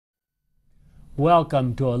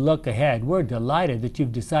Welcome to a look ahead. We're delighted that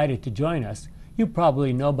you've decided to join us. You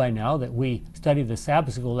probably know by now that we study the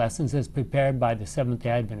Sabbath school lessons as prepared by the Seventh-day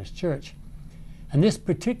Adventist Church. And this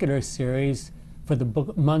particular series for the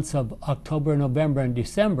months of October, November, and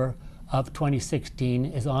December of 2016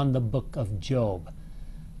 is on the book of Job.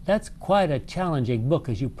 That's quite a challenging book,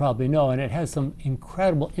 as you probably know, and it has some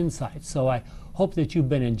incredible insights. So I hope that you've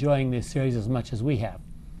been enjoying this series as much as we have.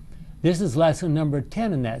 This is lesson number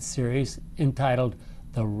 10 in that series, entitled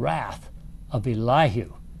The Wrath of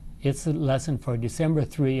Elihu. It's a lesson for December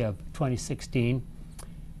 3 of 2016.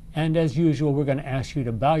 And as usual, we're going to ask you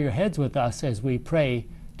to bow your heads with us as we pray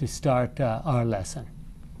to start our lesson.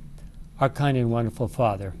 Our kind and wonderful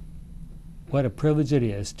Father, what a privilege it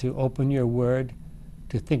is to open your word,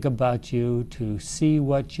 to think about you, to see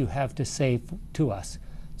what you have to say to us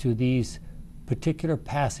through these particular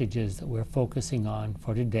passages that we're focusing on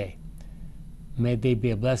for today. May they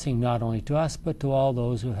be a blessing not only to us, but to all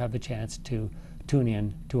those who have a chance to tune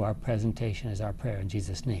in to our presentation, is our prayer in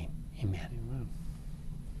Jesus' name. Amen. Amen.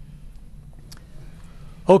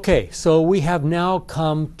 Okay, so we have now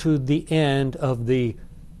come to the end of the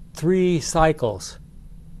 3 cycles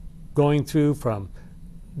going through from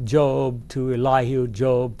Job to Elihu,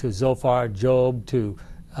 Job to Zophar, Job to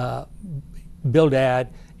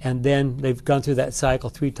Bildad, and then they've gone through that cycle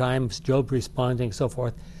 3 times, Job responding, so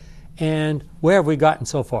forth. And where have we gotten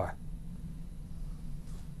so far?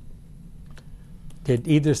 Did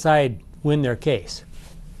either side win their case?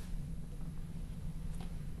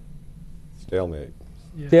 Stalemate.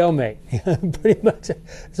 Yeah. Stalemate. Pretty much.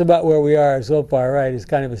 It's about where we are so far, right? It's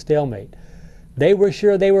kind of a stalemate. They were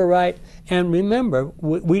sure they were right. And remember,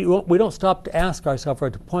 we don't stop to ask ourselves or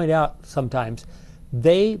to point out sometimes,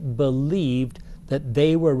 they believed that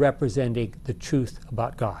they were representing the truth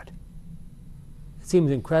about God. It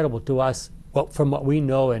seems incredible to us, well, from what we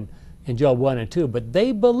know in Job 1 and 2, but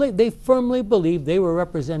they firmly believed they were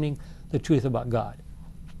representing the truth about God.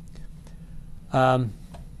 Our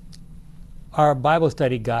Bible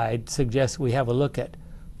study guide suggests we have a look at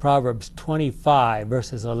Proverbs 25,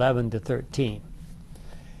 verses 11 to 13.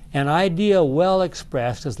 An idea well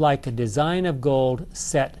expressed is like a design of gold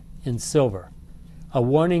set in silver. A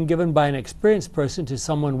warning given by an experienced person to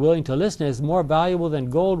someone willing to listen is more valuable than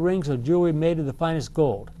gold rings or jewelry made of the finest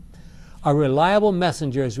gold. A reliable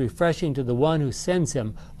messenger is refreshing to the one who sends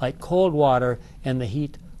him, like cold water in the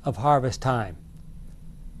heat of harvest time.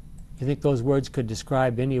 You think those words could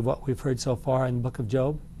describe any of what we've heard so far in the book of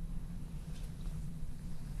Job?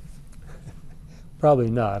 Probably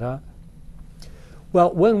not, huh?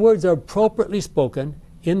 Well, when words are appropriately spoken,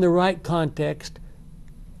 in the right context,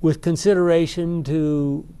 with consideration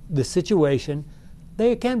to the situation,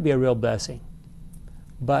 they can be a real blessing.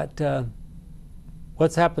 But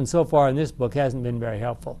what's happened so far in this book hasn't been very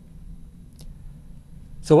helpful.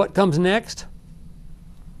 So what comes next?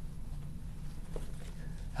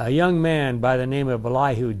 A young man by the name of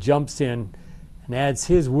Elihu jumps in and adds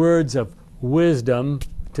his words of wisdom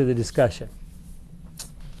to the discussion.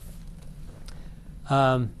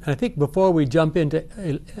 I think before we jump into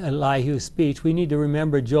Elihu's speech, we need to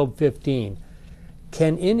remember Job 15.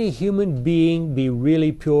 Can any human being be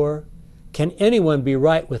really pure? Can anyone be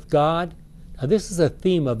right with God? Now this is a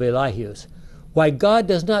theme of Elihu's. Why, God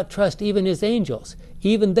does not trust even his angels.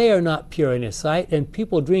 Even they are not pure in his sight, and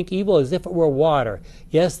people drink evil as if it were water.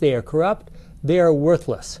 Yes, they are corrupt. They are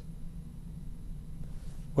worthless.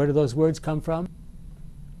 Where do those words come from?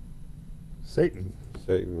 Satan.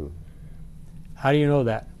 How do you know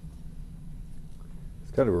that?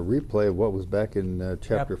 It's kind of a replay of what was back in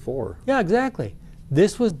chapter 4. Yeah, exactly.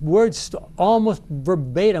 This was words almost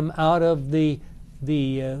verbatim out of the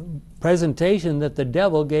presentation that the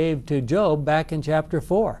devil gave to Job back in chapter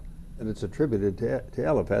 4. And it's attributed to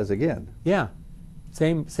Eliphaz again. Yeah,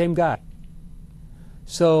 same guy.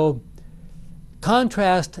 So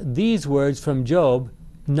contrast these words from Job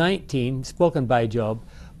 19, spoken by Job.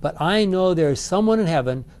 But I know there is someone in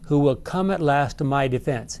heaven who will come at last to my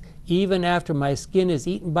defense. Even after my skin is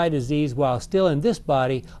eaten by disease, while still in this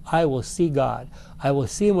body, I will see God. I will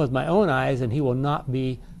see him with my own eyes, and he will not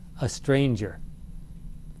be a stranger.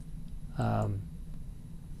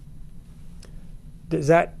 Does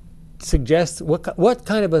that suggest, what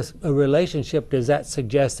kind of a relationship does that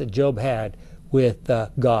suggest that Job had with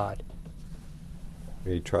God?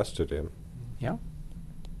 He trusted him. Yeah.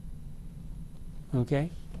 Okay.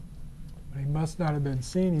 He must not have been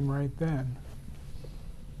seeing him right then,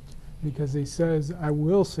 because he says, I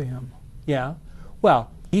will see him. Yeah. Well,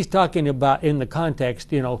 he's talking about, in the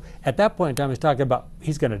context, at that point in time, he's talking about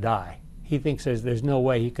he's going to die. He thinks there's no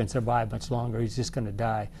way he can survive much longer. He's just going to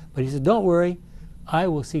die. But he said, don't worry, I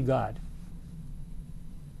will see God.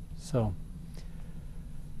 So,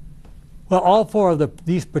 well, all four of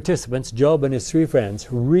these participants, Job and his three friends,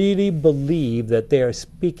 really believe that they are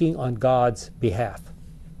speaking on God's behalf.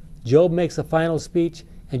 Job makes a final speech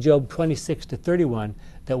in Job 26 to 31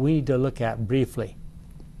 that we need to look at briefly.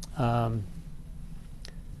 But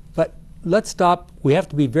let's stop. We have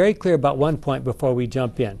to be very clear about one point before we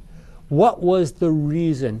jump in. What was the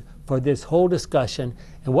reason for this whole discussion,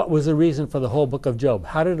 and what was the reason for the whole book of Job?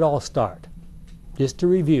 How did it all start? Just to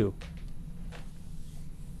review.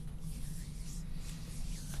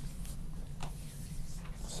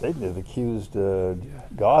 Satan had accused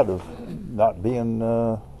God of not being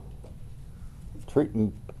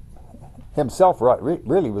treating himself right.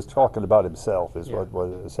 Really was talking about himself is what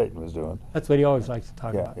Satan was doing. That's what he always likes to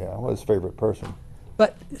talk about. Yeah, was his favorite person.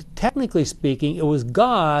 But technically speaking, it was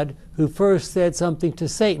God who first said something to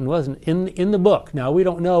Satan, wasn't it? In the book. Now, we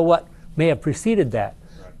don't know what may have preceded that.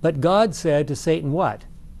 Right. But God said to Satan what?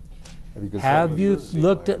 Have you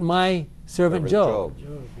looked at my servant Job?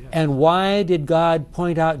 And why did God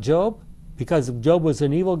point out Job? Because Job was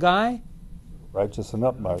an evil guy? Righteous and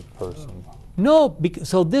upright person. No,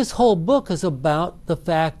 so this whole book is about the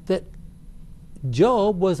fact that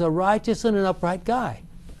Job was a righteous and an upright guy.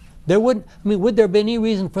 Would there be any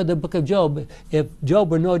reason for the book of Job if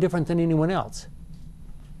Job were no different than anyone else?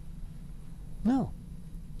 No.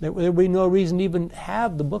 There would be no reason to even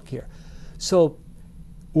have the book here. So,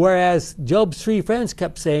 whereas Job's three friends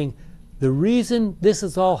kept saying, the reason this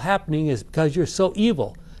is all happening is because you're so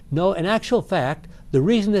evil. No, in actual fact, the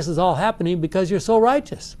reason this is all happening is because you're so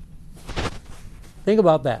righteous. Think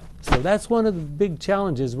about that. So that's one of the big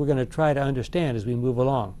challenges we're going to try to understand as we move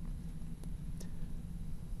along.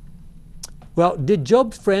 Well, did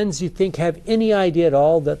Job's friends, you think, have any idea at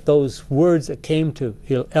all that those words that came to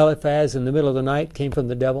Eliphaz in the middle of the night came from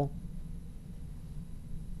the devil?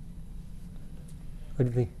 What do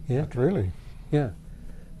you think? Yeah? Not really. Yeah.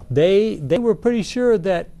 They were pretty sure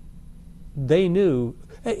that they knew.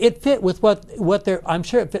 It fit with what their, I'm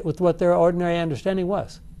sure it fit with what their ordinary understanding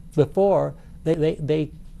was before the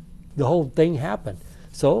whole thing happened.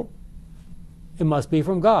 So it must be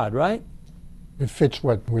from God, right? It fits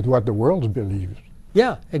with what the world believes.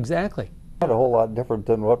 Yeah, exactly. Not a whole lot different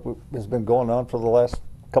than what has been going on for the last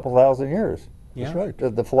couple thousand years. Yeah. That's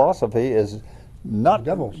right. The philosophy is not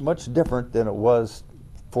much different than it was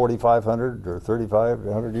 4,500 or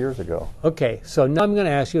 3,500 years ago. Okay, so now I'm going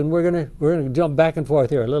to ask you, and we're going to jump back and forth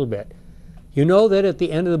here a little bit. You know that at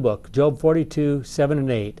the end of the book, Job 42, 7 and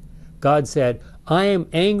 8, God said, I am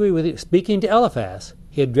angry with you, speaking to Eliphaz.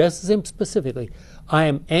 He addresses him specifically. I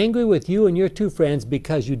am angry with you and your two friends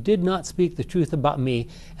because you did not speak the truth about me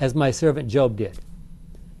as my servant Job did.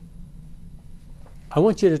 I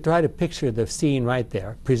want you to try to picture the scene right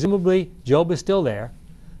there. Presumably, Job is still there.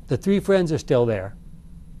 The three friends are still there.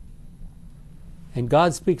 And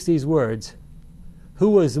God speaks these words. Who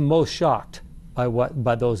was the most shocked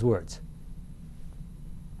by those words?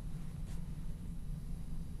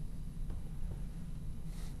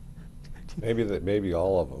 Maybe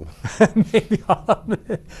all of them. Maybe all of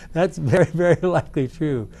them. That's very, very likely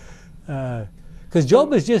true. Because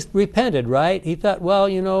Job has just repented, right? He thought, well,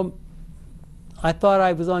 I thought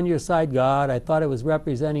I was on your side, God. I thought I was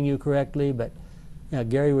representing you correctly. But,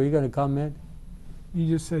 Gary, were you going to comment?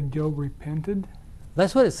 You just said Job repented?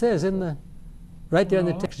 That's what it says right there in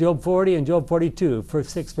the text, Job 40 and Job 42,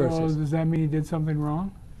 first 6 verses. So does that mean he did something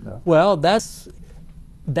wrong? No. Well, that's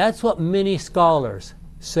what many scholars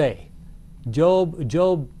say. Job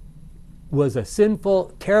was a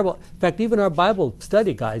sinful, terrible. In fact, even our Bible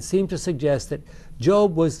study guides seem to suggest that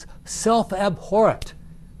Job was self-abhorrent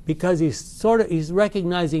because he's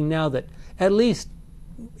recognizing now that at least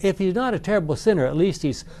if he's not a terrible sinner, at least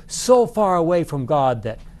he's so far away from God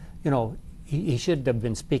that he shouldn't have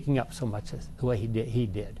been speaking up so much as the way he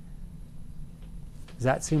did. Does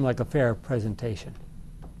that seem like a fair presentation?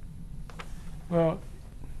 Well,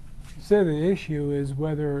 you said the issue is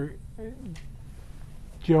whether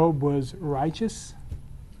Job was righteous.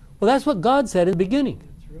 Well, that's what God said in the beginning.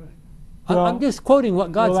 That's right. I'm just quoting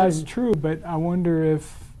what God said. Well, that's true, but I wonder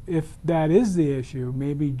if that is the issue.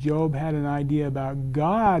 Maybe Job had an idea about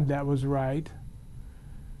God that was right,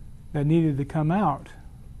 that needed to come out.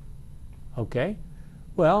 Okay.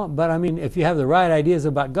 Well, but if you have the right ideas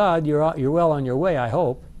about God, you're well on your way, I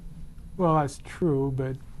hope. Well, that's true,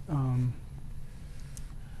 but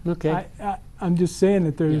okay. I'm just saying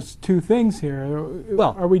that there's two things here.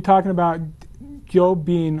 Well, are we talking about Job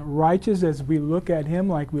being righteous as we look at him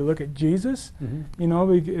like we look at Jesus?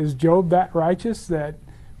 Mm-hmm. Is Job that righteous that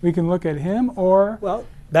we can look at him? Or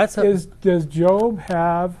does Job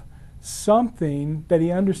have something that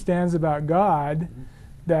he understands about God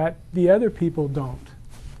that the other people don't.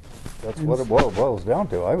 That's what it boils down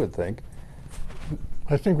to, I would think.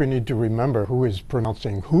 I think we need to remember who is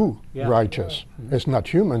pronouncing who righteous. It's not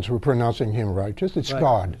humans who are pronouncing him righteous, it's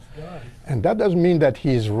God. And that doesn't mean that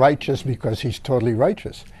he is righteous because he's totally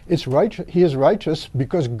righteous. He is righteous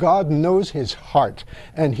because God knows his heart,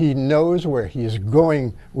 and he knows where he is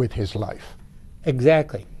going with his life.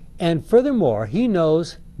 Exactly. And furthermore, he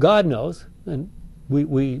knows, God knows, and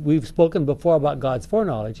we've spoken before about God's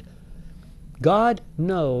foreknowledge. God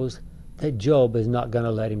knows that Job is not going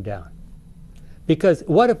to let him down. Because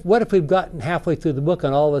what if we've gotten halfway through the book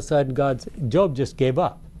and all of a sudden Job just gave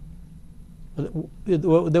up?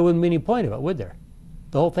 There wouldn't be any point of it, would there?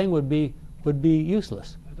 The whole thing would be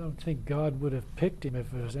useless. I don't think God would have picked him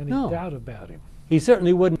if there was any doubt about him. He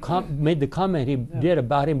certainly wouldn't made the comment he did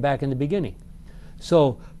about him back in the beginning.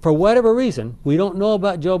 So for whatever reason, we don't know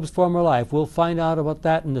about Job's former life. We'll find out about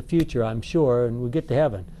that in the future, I'm sure, and we'll get to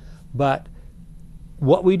heaven. But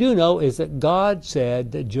what we do know is that God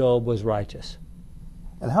said that Job was righteous.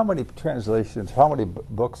 And how many translations, how many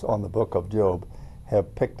books on the book of Job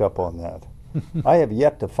have picked up on that? I have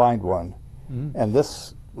yet to find one. And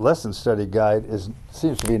this lesson study guide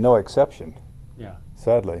seems to be no exception. Yeah.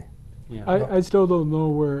 Sadly. Yeah. I still don't know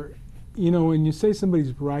where, when you say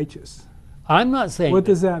somebody's righteous, I'm not saying what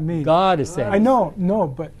does that mean? God is saying. I know,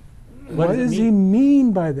 but what does he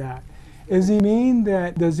mean by that? Does he mean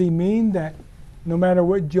that no matter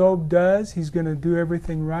what Job does, he's going to do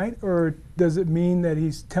everything right? Or does it mean that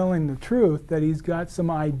he's telling the truth, that he's got some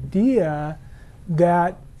idea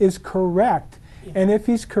that is correct? And if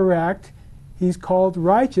he's correct, he's called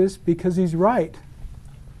righteous because he's right.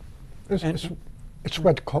 It's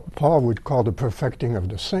what Paul would call the perfecting of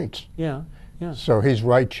the saints. Yeah. So he's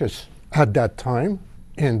righteous at that time,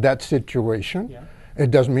 in that situation. Yeah. It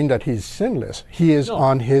doesn't mean that he's sinless. He is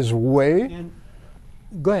on his way And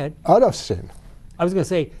go ahead. out of sin. I was going to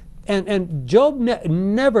say, and Job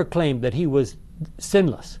never claimed that he was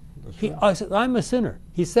sinless. I said, I'm a sinner.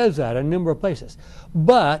 He says that in a number of places.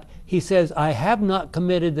 But he says, I have not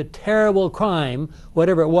committed the terrible crime,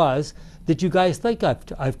 whatever it was, that you guys think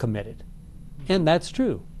I've committed. And that's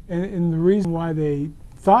true. And the reason why they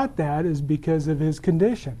thought that is because of his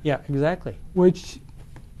condition. Yeah, exactly. Which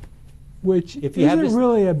If you have isn't this-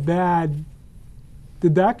 really a bad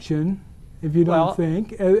deduction, if you don't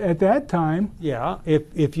think. At that time, Yeah,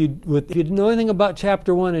 if you didn't know anything about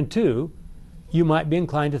chapter 1 and 2, you might be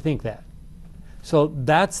inclined to think that. So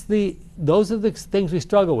those are the things we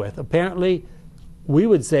struggle with. Apparently, we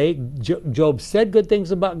would say Job said good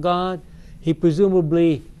things about God. He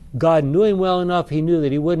presumably, God knew him well enough. He knew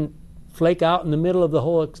that he wouldn't flake out in the middle of the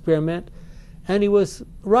whole experiment, and he was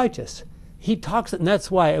righteous. He talks, and that's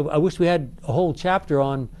why I wish we had a whole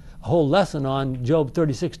lesson on Job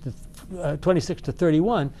 26 to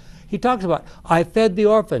 31. He talks about, I fed the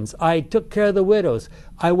orphans, I took care of the widows,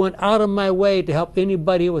 I went out of my way to help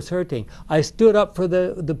anybody who was hurting, I stood up for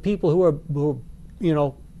the people who were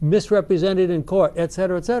misrepresented in court,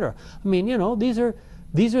 etc., etc. I mean, these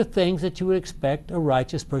are things that you would expect a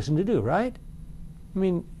righteous person to do, right? I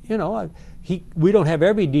mean, we don't have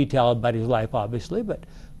every detail about his life, obviously, but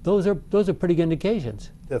those are pretty good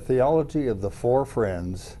indications. The theology of the four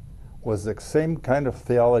friends was the same kind of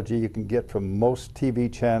theology you can get from most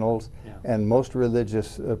TV channels and most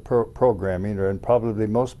religious programming, and probably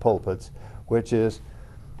most pulpits, which is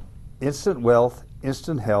instant wealth,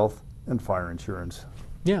 instant health, and fire insurance.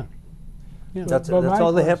 Yeah. That's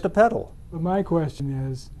all they have to peddle. But my question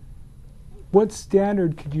is, what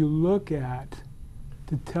standard could you look at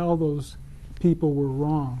to tell those people were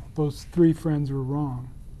wrong, those three friends were wrong?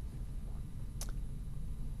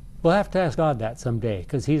 We'll have to ask God that someday,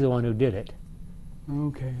 because he's the one who did it.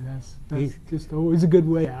 Okay, that's just always a good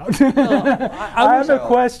way out. I have a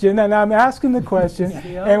question, and I'm asking the question,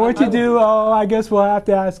 and what you do, I guess we'll have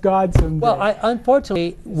to ask God someday. Well,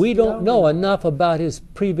 unfortunately, we don't know enough about his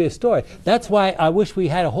previous story. That's why I wish we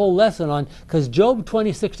had a whole lesson on, because Job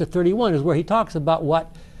 26 to 31 is where he talks about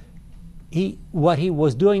what he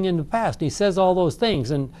was doing in the past. He says all those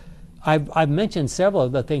things, and I've mentioned several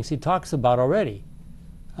of the things he talks about already.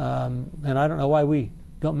 And I don't know why we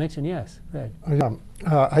don't mention, Fred.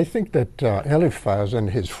 I think that Eliphaz and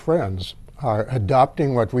his friends are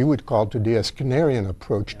adopting what we would call today a Skinnerian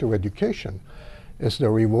approach to education. It's the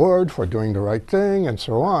reward for doing the right thing and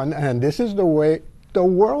so on, and this is the way the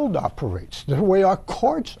world operates, the way our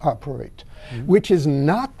courts operate, which is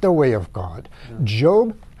not the way of God.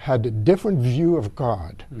 Job had a different view of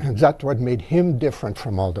God, and that's what made him different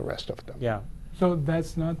from all the rest of them. Yeah. So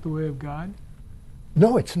that's not the way of God?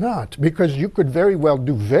 No, it's not, because you could very well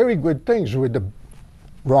do very good things with the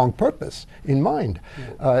wrong purpose in mind.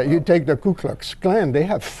 You take the Ku Klux Klan, they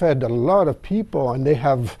have fed a lot of people, and they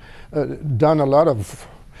have done a lot of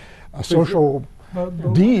social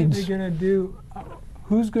but deeds. What are they going to do?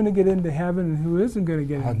 Who's going to get into heaven and who isn't going to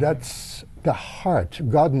get into heaven? That's the heart.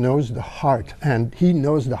 God knows the heart, and He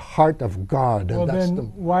knows the heart of God. Well, and that's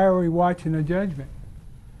then why are we watching a judgment?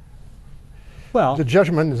 Well, the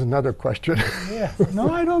judgment is another question. Yeah. No,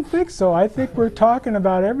 I don't think so. I think we're talking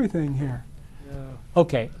about everything here.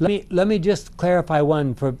 okay, let me just clarify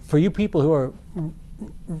one for you people who are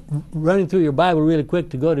running through your Bible really quick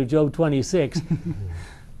to go to Job 26.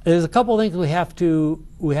 There's a couple things we have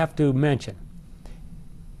to mention.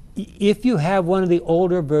 If you have one of the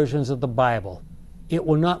older versions of the Bible, it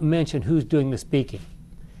will not mention who's doing the speaking,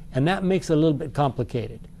 and that makes it a little bit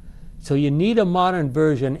complicated. So you need a modern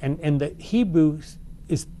version, and the Hebrew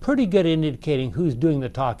is pretty good at indicating who's doing the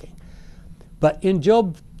talking. But in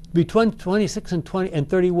Job between 26 and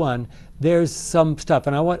 31, there's some stuff,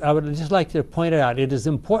 and I would just like to point it out. It is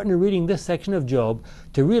important in reading this section of Job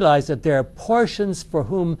to realize that there are portions for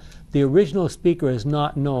whom the original speaker is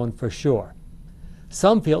not known for sure.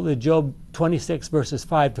 Some feel that Job 26 verses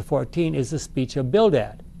 5 to 14 is the speech of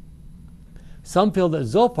Bildad. Some feel that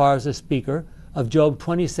Zophar is the speaker of Job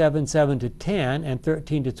 27, 7 to 10 and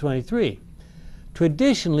 13 to 23.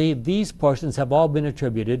 Traditionally, these portions have all been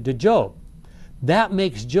attributed to Job. That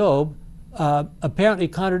makes Job apparently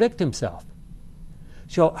contradict himself.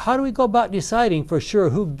 So how do we go about deciding for sure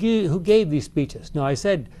who gave these speeches? Now, I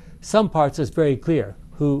said some parts is very clear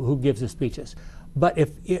who gives the speeches. But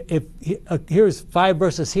if here's 5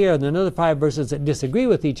 verses here and another 5 verses that disagree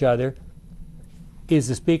with each other, is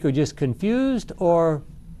the speaker just confused, or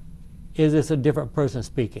is this a different person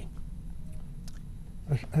speaking?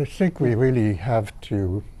 I think we really have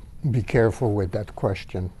to be careful with that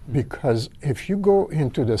question, because if you go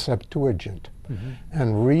into the Septuagint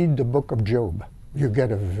and read the book of Job, you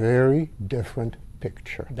get a very different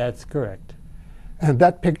picture. That's correct. And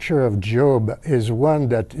that picture of Job is one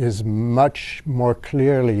that is much more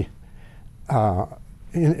clearly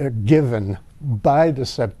given by the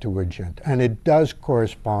Septuagint, and it does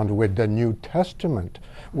correspond with the New Testament,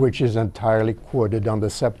 which is entirely quoted on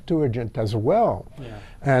the Septuagint as well. Yeah.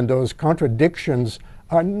 And those contradictions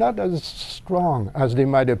are not as strong as they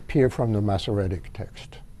might appear from the Masoretic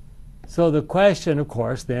text. So the question, of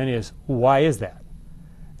course, then is, why is that?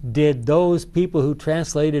 Did those people who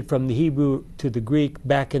translated from the Hebrew to the Greek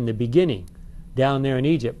back in the beginning, down there in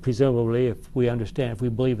Egypt, presumably, if we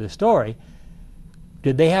believe the story,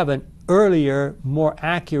 did they have an earlier, more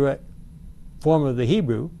accurate form of the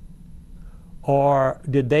Hebrew? Or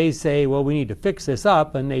did they say, well, we need to fix this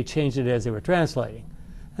up, and they changed it as they were translating?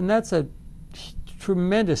 And that's a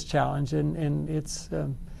tremendous challenge, and it's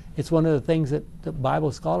one of the things that the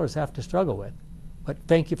Bible scholars have to struggle with. But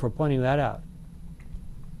thank you for pointing that out.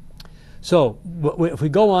 So if we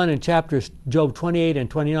go on in chapters Job 28 and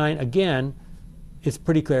 29, again, it's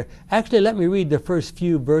pretty clear. Actually, let me read the first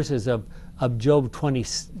few verses of Job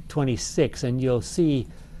 26, and you'll see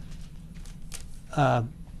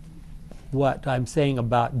what I'm saying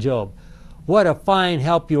about Job. What a fine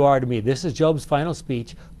help you are to me. This is Job's final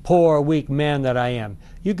speech. Poor, weak man that I am.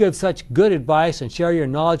 You give such good advice and share your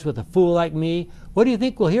knowledge with a fool like me. What do you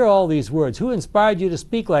think will hear all these words? Who inspired you to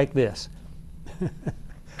speak like this?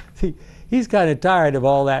 See, he's kind of tired of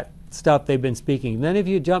all that stuff they've been speaking. Then if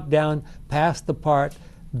you jump down past the part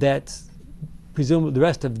that's presumably the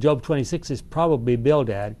rest of Job 26 is probably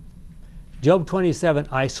Bildad. Job 27,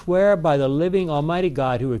 I swear by the living Almighty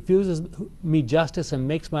God, who refuses me justice and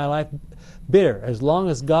makes my life bitter. As long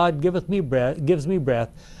as God gives me breath,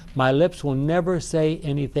 my lips will never say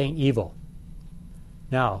anything evil.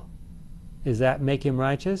 Now, does that make him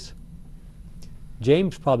righteous?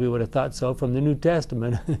 James probably would have thought so from the New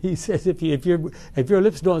Testament. He says, if your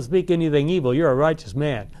lips don't speak anything evil, you're a righteous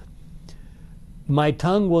man. My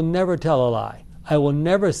tongue will never tell a lie. I will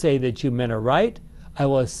never say that you men are right. I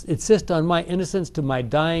will insist on my innocence to my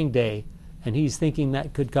dying day. And he's thinking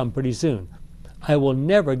that could come pretty soon. I will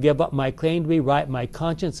never give up my claim to be right. My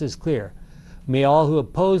conscience is clear. May all who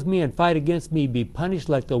oppose me and fight against me be punished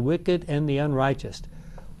like the wicked and the unrighteous.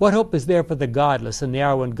 What hope is there for the godless in the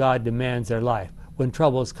hour when God demands their life? When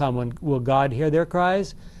troubles come, will God hear their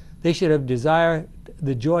cries? They should have desired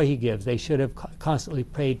the joy he gives. They should have constantly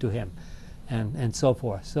prayed to him, and so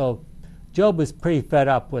forth. So Job was pretty fed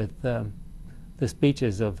up with the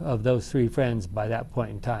speeches of those three friends by that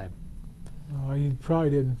point in time. Well, he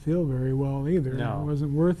probably didn't feel very well either. No. It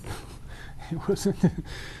wasn't worth it wasn't.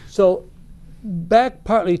 So back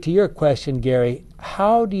partly to your question, Gary,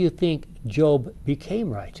 how do you think Job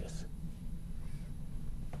became righteous?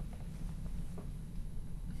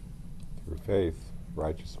 Through faith,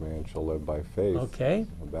 righteous man shall live by faith. Okay.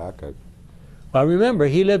 Habakkuk. Well, remember,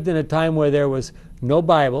 he lived in a time where there was no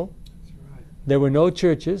Bible, there were no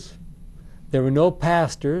churches, there were no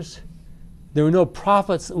pastors, there were no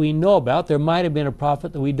prophets that we know about. There might have been a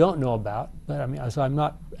prophet that we don't know about, but I mean, so I'm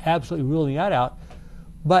not absolutely ruling that out.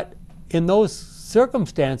 But in those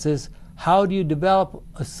circumstances, how do you develop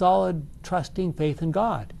a solid, trusting faith in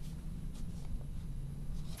God?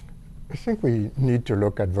 I think we need to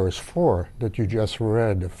look at verse 4 that you just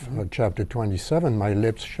read of chapter 27. My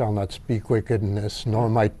lips shall not speak wickedness, nor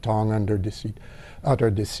my tongue utter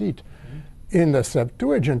deceit. In the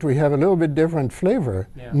Septuagint, we have a little bit different flavor.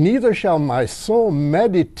 Yeah. Neither shall my soul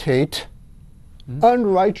meditate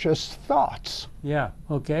unrighteous thoughts. Yeah,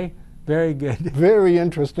 okay, very good. Very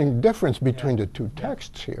interesting difference between the two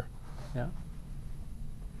texts here. Yeah.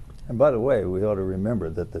 And by the way, we ought to remember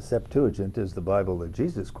that the Septuagint is the Bible that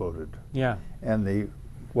Jesus quoted. Yeah. And the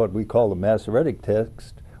what we call the Masoretic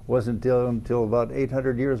text wasn't until about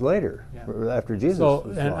 800 years later, after Jesus was So,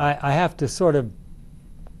 and gone. I have to sort of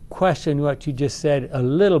question what you just said a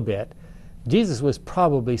little bit. Jesus was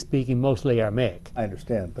probably speaking mostly Aramaic. I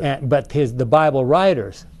understand. But the Bible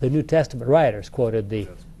writers, the New Testament writers, quoted the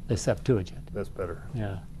Septuagint. That's better.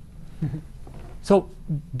 Yeah. So,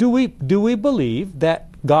 do we believe that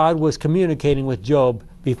God was communicating with Job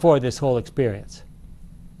before this whole experience?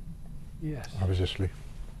 Yes. Obviously.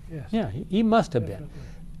 Yes. Yeah, he must have been.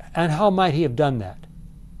 Definitely. And how might he have done that?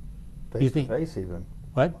 You Face think- to face even.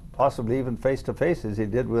 What? Possibly even face to face as he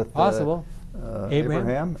did with Possible.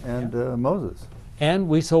 Abraham and Moses. And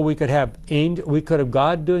we could have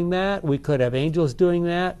God doing that. We could have angels doing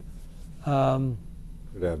that. Could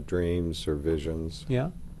have dreams or visions. Yeah.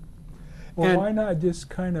 Well, And- why not just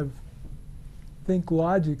kind of think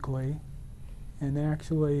logically and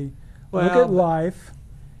actually look Well- at life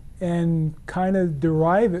and kind of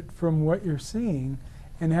derive it from what you're seeing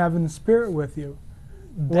and having the Spirit with you?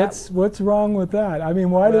 What's wrong with that? I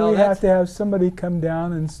mean, why do Well, we that's- have to have somebody come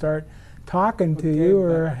down and start talking to Okay, you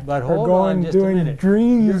or, but or hold going on just a doing minute.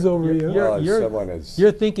 dreams over you're- you? Well, you're- someone is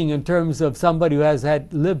You're thinking in terms of somebody who has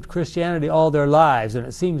lived Christianity all their lives, and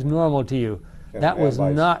it seems normal to you. Yeah, That was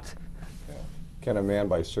advice. not. Can a man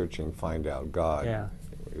by searching find out God? Yeah.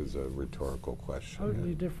 Is a rhetorical question.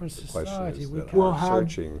 Totally different The question society. is We that can- Well, our how-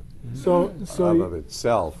 searching So of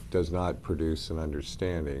itself does not produce an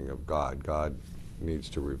understanding of God. God needs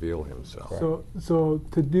to reveal himself. So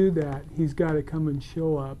to do that, he's got to come and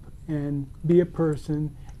show up and be a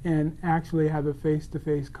person and actually have a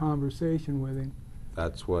face-to-face conversation with him.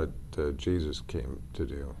 That's what Jesus came to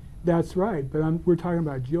do. That's right, but we're talking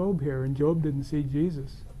about Job here, and Job didn't see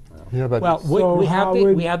Jesus. Yeah, but Well, So we how have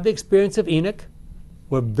would- we have the experience of Enoch,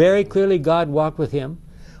 where very clearly God walked with him.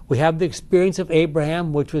 We have the experience of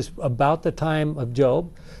Abraham, which was about the time of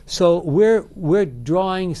Job. So we're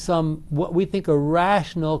drawing some what we think are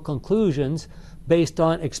rational conclusions based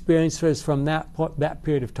on experiences from that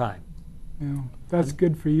period of time. That's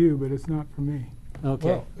good for you, but it's not for me. Okay.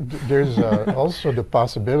 well, there's also the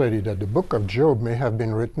possibility that the book of Job may have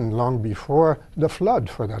been written long before the flood,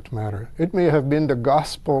 for that matter. It may have been the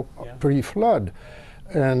gospel pre-flood.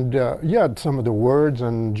 And some of the words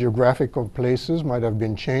and geographical places might have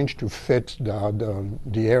been changed to fit the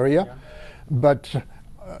area. Yeah. But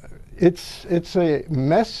it's a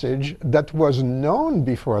message that was known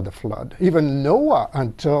before the flood. Even Noah,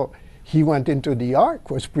 until he went into the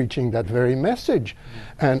ark, was preaching that very message.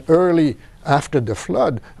 And early after the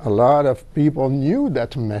flood, a lot of people knew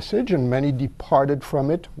that message, and many departed from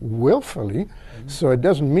it willfully. So it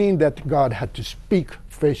doesn't mean that God had to speak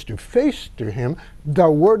face to face to him. The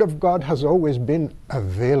Word of God has always been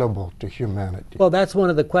available to humanity. Well, that's one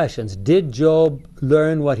of the questions. Did Job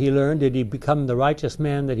learn what he learned? Did he become the righteous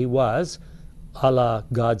man that he was, a la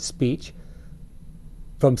God's speech,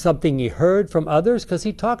 from something he heard from others? Because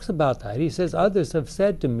he talks about that. He says, others have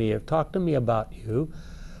said to me, have talked to me about you.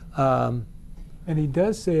 And he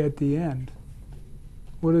does say at the end,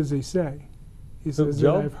 what does he say? He says that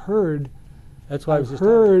Job? I've heard That's why I was just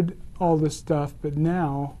heard all this stuff, but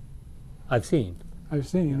now I've seen. I've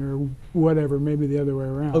seen, or whatever, maybe the other way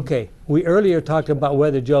around. Okay, we earlier talked about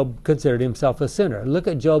whether Job considered himself a sinner. Look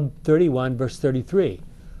at Job 31, verse 33.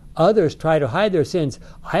 Others try to hide their sins.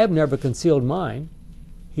 I have never concealed mine.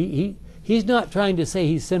 He's not trying to say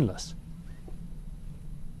he's sinless.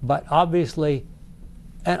 But obviously,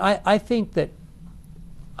 and I think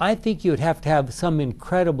you'd have to have some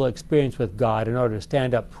incredible experience with God in order to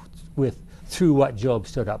stand up through what Job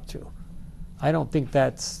stood up through. I don't think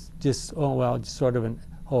that's just sort of an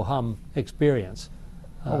ho-hum experience.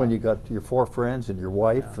 Well, when you got your 4 friends and your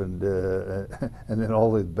wife and then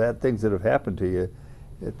all the bad things that have happened to you,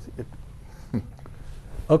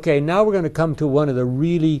 Okay, now we're going to come to one of the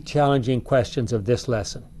really challenging questions of this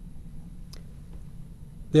lesson.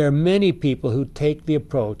 There are many people who take the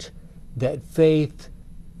approach that faith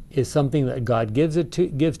is something that God gives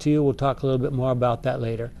to you. We'll talk a little bit more about that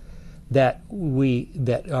later. That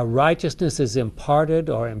our righteousness is imparted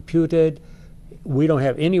or imputed. We don't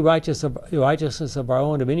have any righteousness of our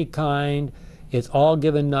own of any kind. It's all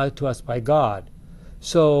given to us by God.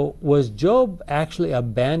 So was Job actually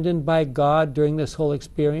abandoned by God during this whole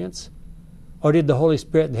experience? Or did the Holy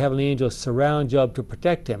Spirit and the heavenly angels surround Job to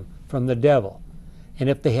protect him from the devil? And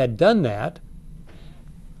if they had done that, I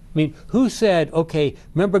mean, who said, okay,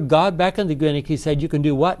 remember God back in the beginning, he said you can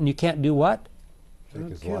do what and you can't do what? Take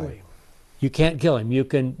his Kill life. him. You can't kill him. You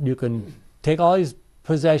can take all his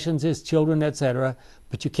possessions, his children, etc.,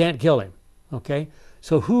 but you can't kill him. Okay?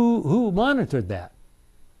 So who monitored that?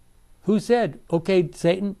 Who said, okay,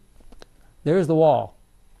 Satan, there's the wall?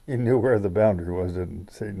 He knew where the boundary was,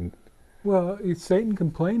 didn't Satan? Well, Satan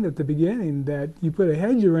complained at the beginning that you put a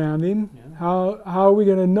hedge around him. Yeah. How are we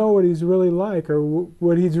going to know what he's really like or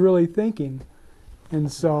what he's really thinking?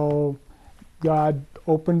 And so God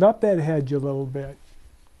opened up that hedge a little bit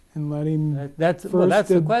and let him. That's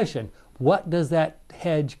the question. What does that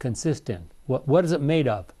hedge consist in? What is it made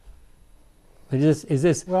of? Is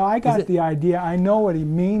this? Well, I got the idea. I know what he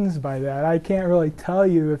means by that. I can't really tell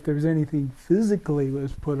you if there's anything physically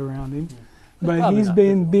was put around him. But he's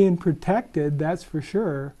being protected, that's for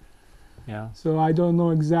sure. Yeah. So I don't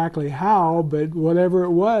know exactly how, but whatever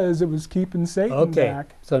it was keeping Satan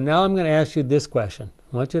back. So now I'm going to ask you this question.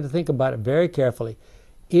 I want you to think about it very carefully.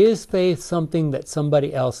 Is faith something that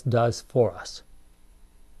somebody else does for us?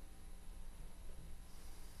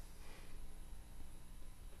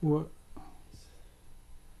 What?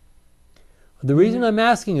 The reason I'm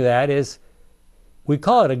asking that is we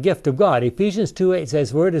call it a gift of God. Ephesians 2:8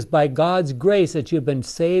 says, for it is by God's grace that you've been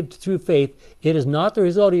saved through faith. It is not the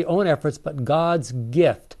result of your own efforts, but God's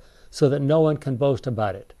gift, so that no one can boast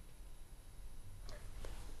about it.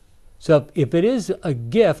 So if it is a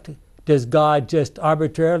gift, does God just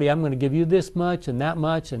arbitrarily, I'm going to give you this much and that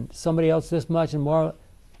much and somebody else this much and more?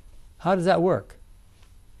 How does that work?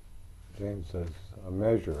 James says a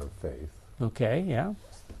measure of faith. Okay, yeah.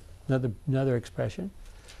 Another expression.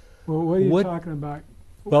 Well, what are you talking about?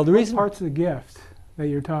 Well, the reason parts of the gift that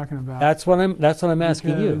you're talking about. That's what I'm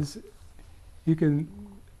asking you. Because you can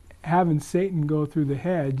having Satan go through the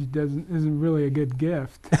hedge isn't really a good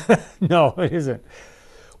gift. No, it isn't.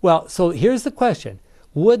 Well, so here's the question.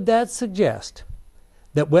 Would that suggest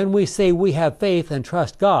that when we say we have faith and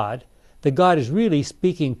trust God, that God is really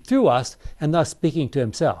speaking through us and thus speaking to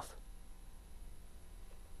himself?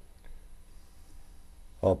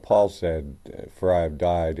 Well, Paul said, for I have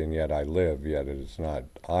died and yet I live, yet it is not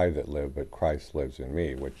I that live, but Christ lives in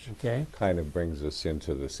me, which kind of brings us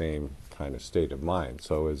into the same kind of state of mind.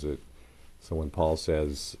 So when Paul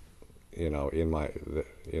says, in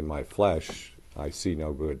my flesh I see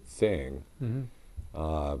no good thing,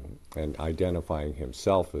 and identifying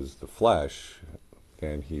himself as the flesh,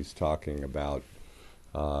 then he's talking about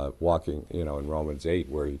walking, in Romans 8,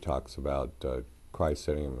 where he talks about Christ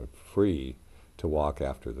setting him free to walk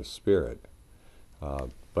after the Spirit.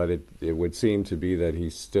 But it would seem to be that he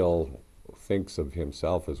still thinks of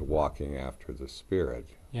himself as walking after the Spirit.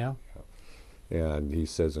 Yeah. And he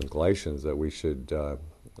says in Galatians that we should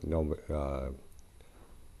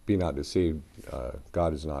be not deceived.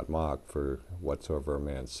 God is not mocked, for whatsoever a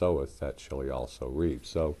man soweth, that shall he also reap.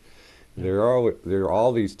 So there are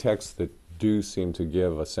all these texts that do seem to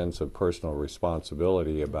give a sense of personal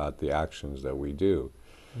responsibility about the actions that we do.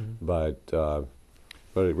 But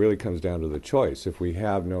it really comes down to the choice. If we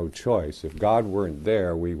have no choice, if God weren't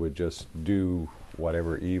there, we would just do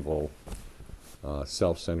whatever evil,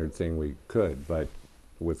 self-centered thing we could. But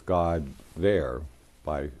with God there,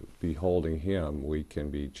 by beholding him, we can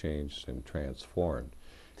be changed and transformed.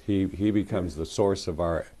 He becomes the source of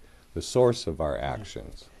our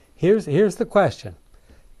actions. Here's the question.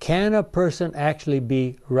 Can a person actually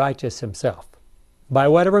be righteous himself? By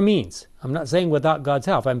whatever means. I'm not saying without God's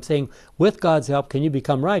help. I'm saying with God's help, can you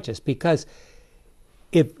become righteous? Because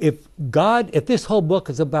if this whole book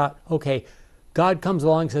is about, okay, God comes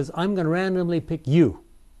along and says, I'm going to randomly pick you,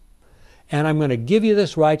 and I'm going to give you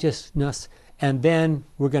this righteousness, and then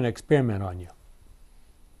we're going to experiment on you.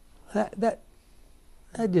 That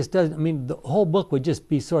just doesn't, I mean, the whole book would just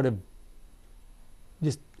be sort of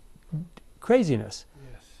just craziness.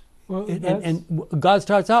 Yes. Well, and God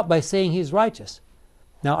starts out by saying he's righteous.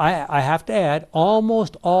 Now, I have to add,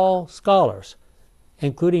 almost all scholars,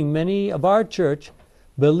 including many of our church,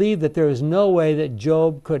 believe that there is no way that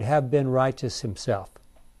Job could have been righteous himself.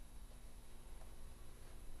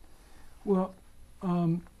 Well,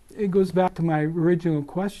 it goes back to my original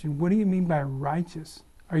question. What do you mean by righteous?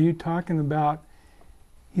 Are you talking about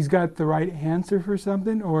he's got the right answer for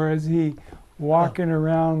something, or is he walking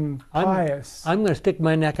around pious? I'm going to stick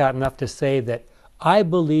my neck out enough to say that I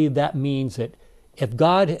believe that means that if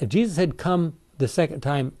Jesus had come the second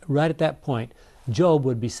time right at that point, Job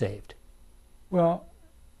would be saved. Well,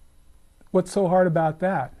 what's so hard about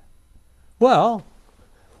that? Well,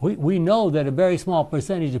 we know that a very small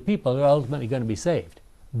percentage of people are ultimately going to be saved.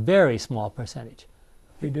 Very small percentage.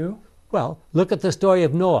 We do? Well, look at the story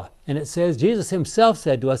of Noah. And it says, Jesus himself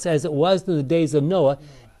said to us, as it was in the days of Noah,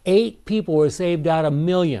 8 people were saved out of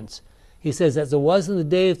millions. He says, as it was in the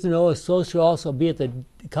days of Noah, so shall also be at the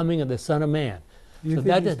coming of the Son of Man. You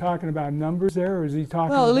think he's talking about numbers there, or is he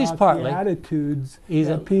talking about at least partly. The attitudes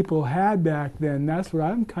that people had back then? That's what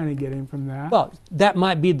I'm kind of getting from that. Well, that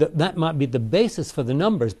might be the basis for the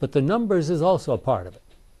numbers, but the numbers is also a part of it.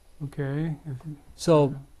 Okay.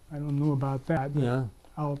 So I don't know about that, but yeah.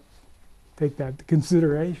 I'll take that into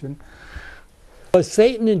consideration. Was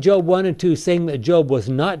Satan in Job 1 and 2 saying that Job was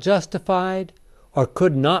not justified, or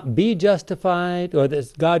could not be justified, or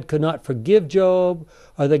that God could not forgive Job,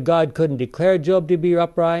 or that God couldn't declare Job to be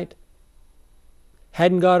upright?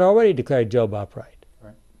 Hadn't God already declared Job upright?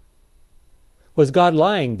 Right. Was God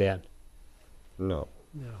lying then? No.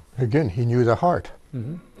 Again, he knew the heart.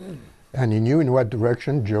 Mm-hmm. And he knew in what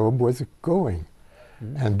direction Job was going.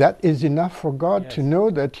 Mm-hmm. And that is enough for God to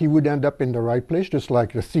know that he would end up in the right place, just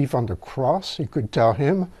like the thief on the cross. He could tell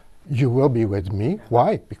him, you will be with me.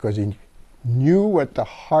 Why? Because he knew what the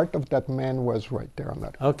heart of that man was right there on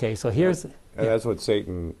that cross. Okay, so here's... And that's what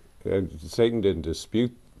Satan didn't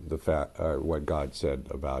dispute the fact, what God said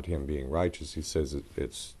about him being righteous. He says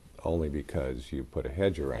it's only because you put a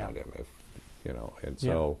hedge around him, and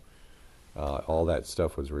so all that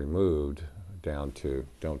stuff was removed down to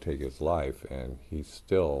don't take his life, and he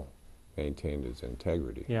still maintained his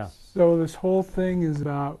integrity. Yeah. So this whole thing is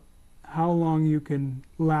about how long you can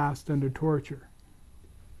last under torture.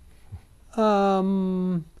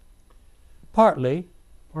 Partly.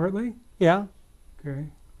 Partly? Yeah. Okay.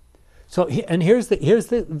 So and here's the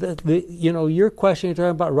your question, you're talking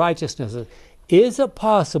about righteousness. Is it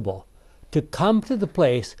possible to come to the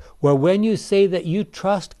place where when you say that you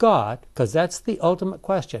trust God, because that's the ultimate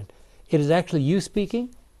question, it is actually you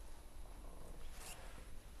speaking?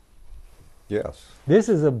 Yes. This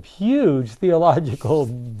is a huge theological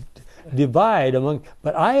divide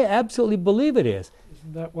but I absolutely believe it is.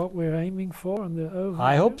 Isn't that what we're aiming for on the overview?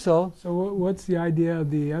 I hope so. So what's the idea of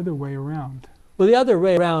the other way around? Well, the other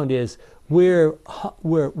way around is we're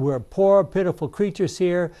poor, pitiful creatures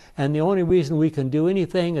here, and the only reason we can do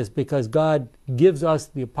anything is because God gives us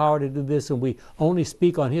the power to do this, and we only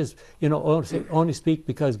speak on His, only speak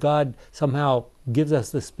because God somehow gives us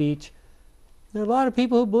the speech. There are a lot of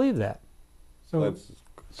people who believe that. So that's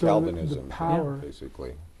Calvinism, the power,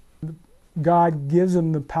 basically. God gives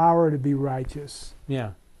them the power to be righteous.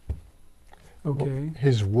 Yeah. Okay. Well,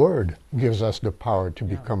 His Word gives us the power to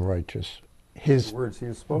become righteous. His words he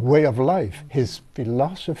has spoken. Way of life, his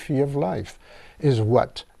philosophy of life is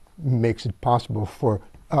what makes it possible for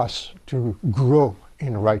us to grow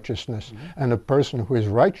in righteousness. Mm-hmm. And a person who is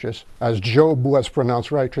righteous, as Job was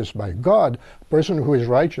pronounced righteous by God, a person who is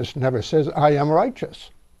righteous never says, I am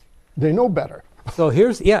righteous. They know better. So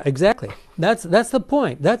exactly. That's the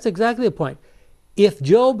point. That's exactly the point. If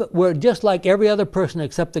Job were just like every other person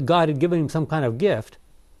except that God had given him some kind of gift,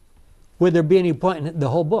 would there be any point in the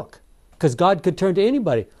whole book? Because God could turn to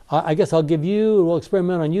anybody. I guess I'll give you, we'll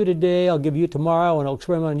experiment on you today, I'll give you tomorrow, and I'll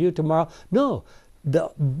experiment on you tomorrow. No,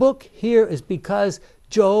 the book here is because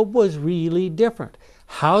Job was really different.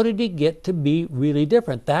 How did he get to be really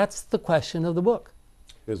different? That's the question of the book.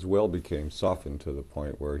 His will became softened to the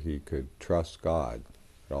point where he could trust God.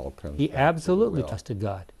 It all comes He back to absolutely the will. trusted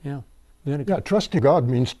God. Yeah. Trusting God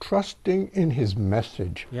means trusting in His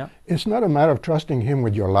message. Yeah. It's not a matter of trusting Him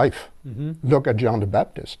with your life. Mm-hmm. Look at John the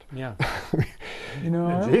Baptist. Yeah.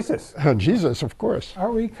 Jesus. Jesus, of course.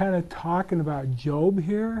 Aren't we kind of talking about Job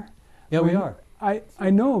here? Yeah, we are.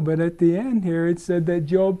 I know, but at the end here it said that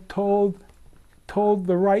Job told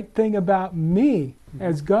the right thing about me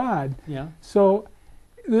as God. Yeah. So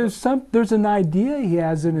there's an idea he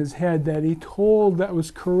has in his head that he told that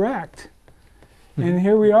was correct. And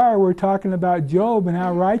here we are, we're talking about Job and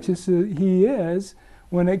how righteous he is,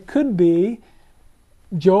 when it could be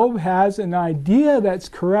Job has an idea that's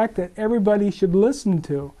correct that everybody should listen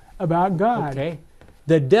to about God. Okay.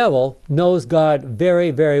 The devil knows God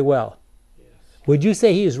very, very well. Yes. Would you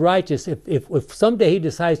say he is righteous if someday he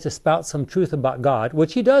decides to spout some truth about God,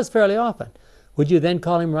 which he does fairly often? would you then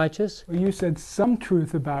call him righteous? Well, you said some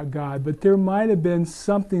truth about God, but there might have been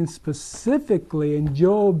something specifically in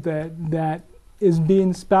Job that is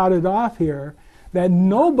being spouted off here that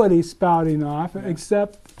nobody's spouting off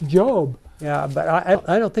except Job. Yeah, but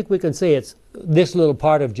I don't think we can say it's this little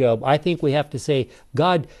part of Job. I think we have to say,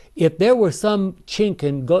 God, if there were some chink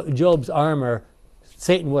in Job's armor,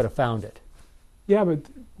 Satan would have found it. Yeah, but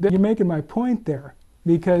you're making my point there.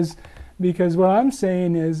 Because what I'm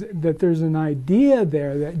saying is that there's an idea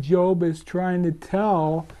there that Job is trying to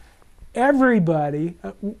tell everybody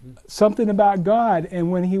something about God.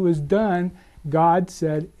 And when he was done, God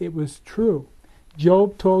said it was true.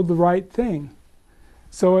 Job told the right thing.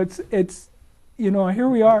 So it's here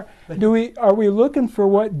we are. Are we looking for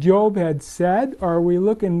what Job had said, or are we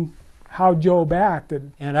looking how Job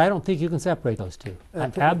acted? And I don't think you can separate those two.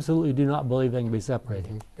 I absolutely do not believe they can be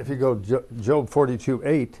separated. If you go Job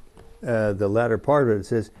 42:8, the latter part of it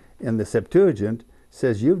says, in the Septuagint,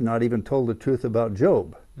 says you've not even told the truth about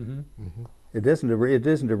Job. Mm-hmm. Mm-hmm. It isn't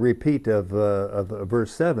a repeat of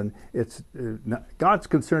verse 7. It's God's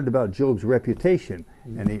concerned about Job's reputation,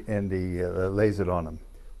 and he lays it on him.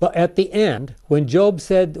 But at the end, when God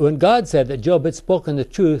said that Job had spoken the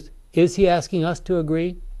truth, is he asking us to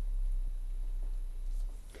agree?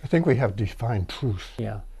 I think we have defined truth.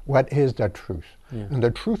 Yeah. What is that truth? Yeah. And the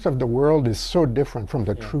truth of the world is so different from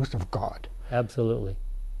the truth of God. Absolutely.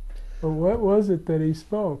 But what was it that he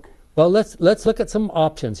spoke? Well, let's look at some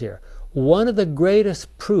options here. One of the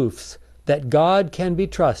greatest proofs that God can be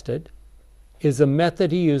trusted is the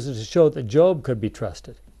method he uses to show that Job could be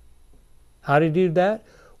trusted. How did he do that?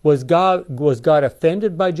 Was God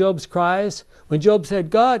offended by Job's cries? When Job said,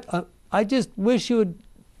 God, I just wish you would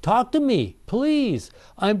talk to me, please.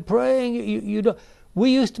 I'm praying. You don't. We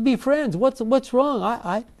used to be friends. What's wrong?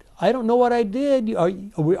 I don't know what I did. Are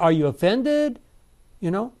you offended?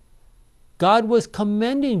 God was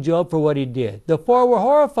commending Job for what he did. The four were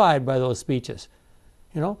horrified by those speeches.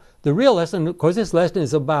 The real lesson, of course, this lesson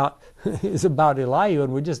is about Elihu,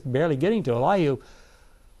 and we're just barely getting to Elihu.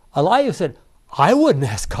 Elihu said, I wouldn't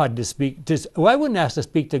ask God to speak. I wouldn't ask to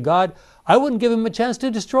speak to God. I wouldn't give him a chance to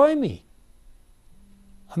destroy me.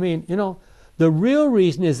 I mean, the real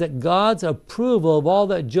reason is that God's approval of all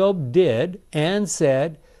that Job did and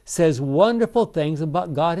said says wonderful things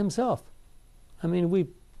about God himself. I mean, we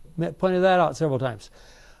pointed that out several times.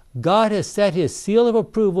 God has set his seal of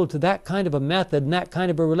approval to that kind of a method and that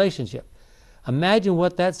kind of a relationship. Imagine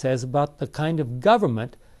what that says about the kind of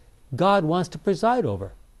government God wants to preside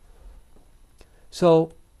over.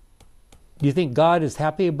 So, do you think God is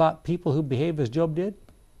happy about people who behave as Job did?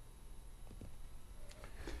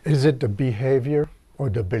 Is it the behavior or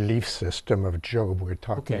the belief system of Job we're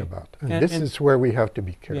talking about? And this is where we have to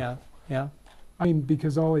be careful. Yeah. I mean,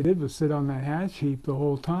 because all he did was sit on that hash heap the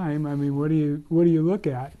whole time. I mean, what do you look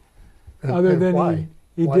at? Other than why?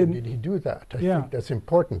 Why did he do that? I think that's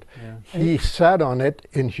important. Yeah. He sat on it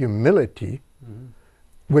in humility,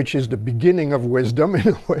 which is the beginning of wisdom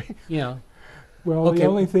in a way. Yeah. Well, the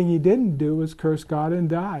only thing he didn't do was curse God and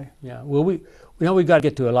die. Yeah. Well, we know we've got to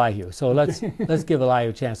get to Elihu, so let's give Elihu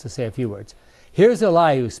a chance to say a few words. Here's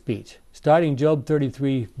Elihu's speech, starting Job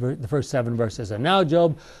 33, the first 7 verses. And now,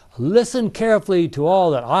 Job, listen carefully to all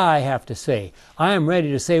that I have to say. I am ready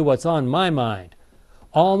to say what's on my mind.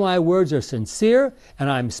 All my words are sincere, and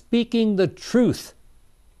I'm speaking the truth.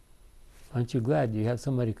 Aren't you glad you have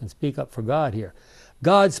somebody who can speak up for God here?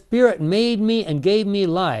 God's Spirit made me and gave me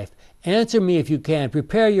life. Answer me if you can.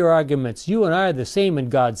 Prepare your arguments. You and I are the same in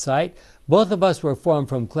God's sight. Both of us were formed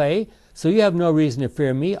from clay, so you have no reason to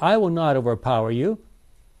fear me. I will not overpower you.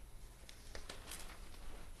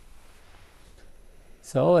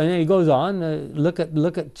 So, and then he goes on. Look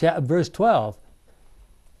at verse 12.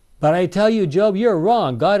 But I tell you, Job, you're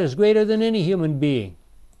wrong. God is greater than any human being.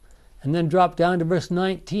 And then drop down to verse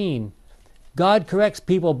 19. God corrects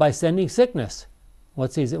people by sending sickness.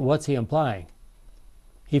 What's he implying?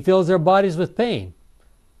 He fills their bodies with pain.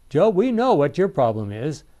 Job, we know what your problem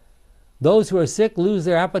is. Those who are sick lose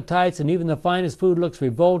their appetites, and even the finest food looks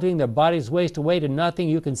revolting. Their bodies waste away to nothing.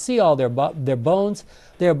 You can see all their bones.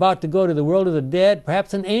 They're about to go to the world of the dead.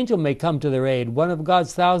 Perhaps an angel may come to their aid, one of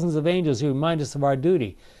God's thousands of angels who remind us of our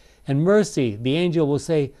duty. And mercy, the angel will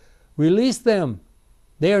say, release them.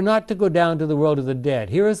 They are not to go down to the world of the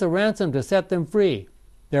dead. Here is the ransom to set them free.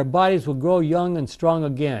 Their bodies will grow young and strong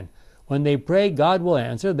again. When they pray, God will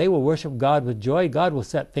answer. They will worship God with joy. God will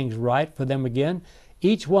set things right for them again.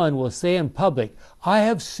 Each one will say in public, I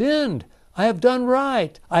have sinned. I have done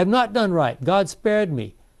right. I have not done right. God spared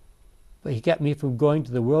me. But he kept me from going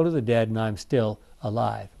to the world of the dead, and I'm still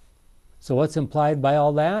alive. So what's implied by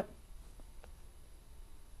all that?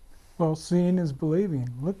 Well, seeing is believing.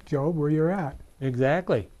 Look, Job, where you're at.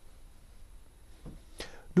 Exactly.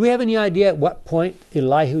 Do we have any idea at what point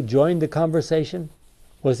Elihu joined the conversation?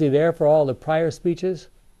 Was he there for all the prior speeches?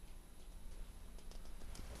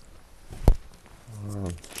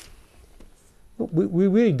 We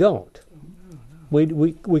really don't.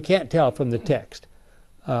 We can't tell from the text.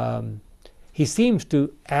 He seems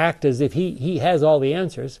to act as if he has all the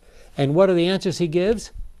answers. And what are the answers he gives?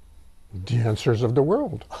 The answers of the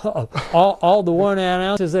world. all the one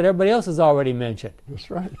answers that everybody else has already mentioned.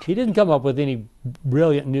 That's right. He didn't come up with any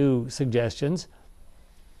brilliant new suggestions.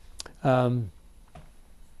 Look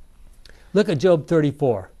at Job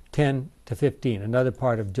 34, 10 to 15, another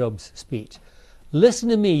part of Job's speech. Listen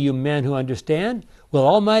to me, you men who understand. Will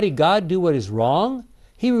Almighty God do what is wrong?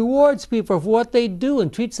 He rewards people for what they do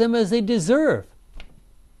and treats them as they deserve.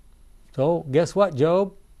 So, guess what,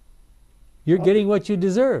 Job? You're getting what you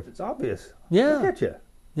deserve. It's obvious. Yeah. Look at you.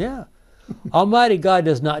 Yeah. Almighty God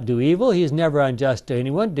does not do evil. He is never unjust to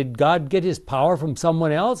anyone. Did God get his power from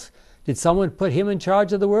someone else? Did someone put him in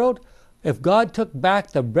charge of the world? If God took back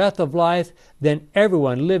the breath of life, then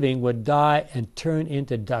everyone living would die and turn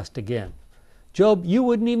into dust again. Job, you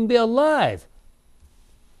wouldn't even be alive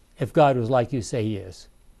if God was like you say he is.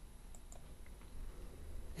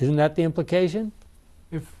 Isn't that the implication?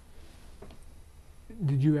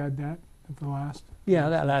 Did you add that at the last? Yeah,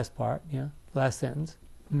 that last part, yeah, last sentence.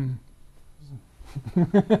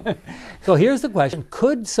 So here's the question.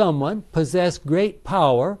 Could someone possess great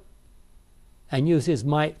power and use his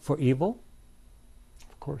might for evil?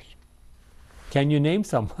 Of course. Can you name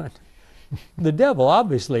someone? The devil,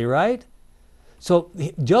 obviously, right? So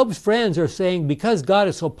Job's friends are saying because God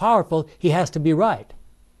is so powerful, he has to be right.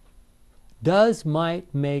 Does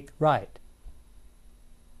might make right?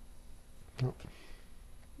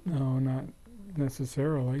 No, not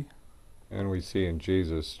necessarily. And we see in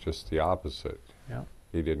Jesus just the opposite. Yeah.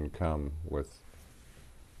 He didn't come with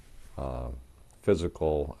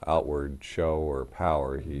physical outward show or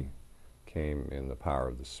power. He came in the power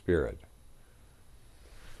of the Spirit.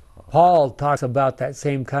 Paul talks about that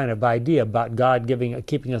same kind of idea about God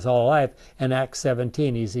keeping us all alive in Acts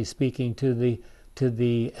 17. He's speaking to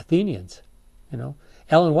the Athenians. You know,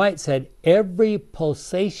 Ellen White said, "Every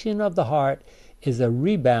pulsation of the heart is a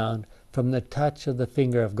rebound from the touch of the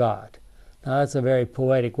finger of God." Now that's a very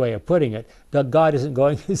poetic way of putting it. God isn't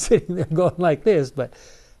going sitting there going like this, but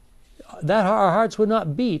that our hearts would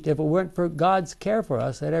not beat if it weren't for God's care for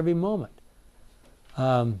us at every moment.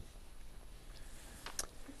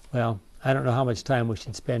 Well, I don't know how much time we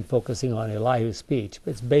should spend focusing on Elihu's speech,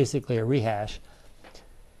 but it's basically a rehash.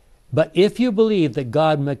 But if you believe that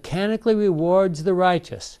God mechanically rewards the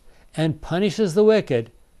righteous and punishes the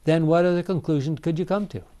wicked, then what other conclusion could you come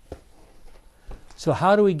to? So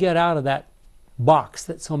how do we get out of that box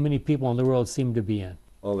that so many people in the world seem to be in?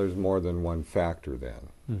 Well, there's more than one factor then.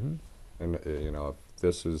 Mm-hmm. And, if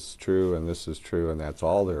this is true and this is true and that's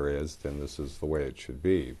all there is, then this is the way it should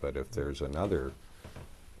be. But if there's another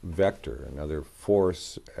vector, another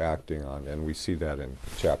force acting on, and we see that in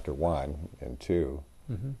chapter 1 and 2,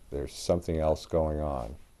 there's something else going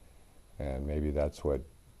on. And maybe that's what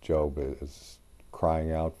Job is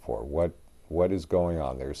crying out for. What is going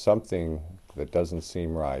on? There's something that doesn't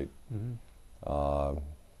seem right, and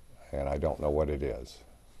I don't know what it is.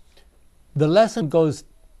 The lesson jumps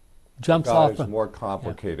off. God is more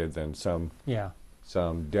complicated than some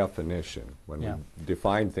definition. When we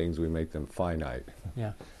define things, we make them finite,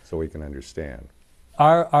 so we can understand.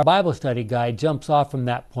 Our Bible study guide jumps off from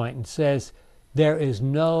that point and says there is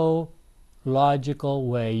no logical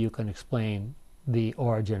way you can explain the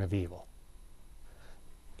origin of evil.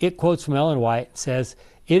 It quotes from Ellen White and says,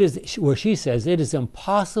 she says, it is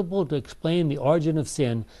impossible to explain the origin of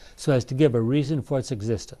sin so as to give a reason for its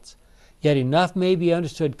existence. Yet enough may be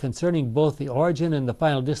understood concerning both the origin and the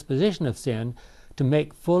final disposition of sin to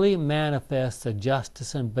make fully manifest the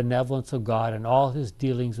justice and benevolence of God in all his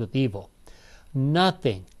dealings with evil.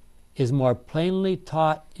 Nothing is more plainly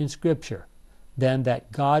taught in Scripture than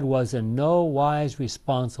that God was in no wise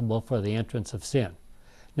responsible for the entrance of sin.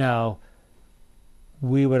 Now,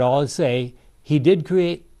 we would always say he did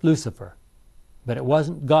create Lucifer, but it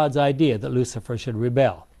wasn't God's idea that Lucifer should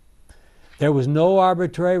rebel. There was no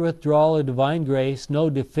arbitrary withdrawal of divine grace, no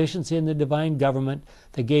deficiency in the divine government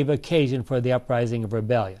that gave occasion for the uprising of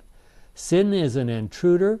rebellion. Sin is an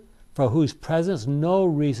intruder for whose presence no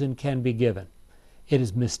reason can be given. It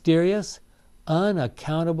is mysterious,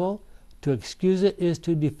 unaccountable. To excuse it is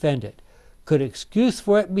to defend it. Could excuse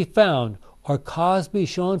for it be found, or cause be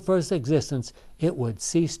shown for its existence, it would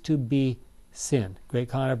cease to be sin. Great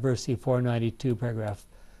Controversy 492, paragraph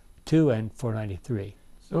 2 and 493.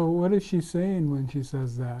 So what is she saying when she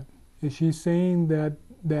says that? Is she saying that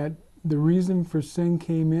the reason for sin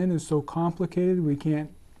came in is so complicated we can't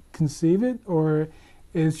conceive it? Or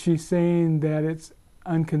is she saying that it's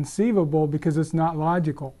unconceivable because it's not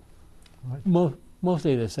logical?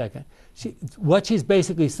 Mostly the second. What she's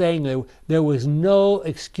basically saying, there was no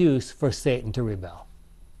excuse for Satan to rebel.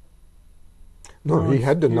 No, he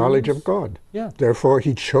had the knowledge of God. Yeah. Therefore,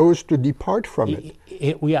 he chose to depart from it.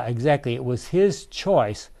 Yeah, exactly. It was his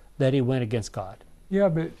choice that he went against God. Yeah,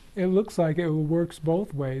 but it looks like it works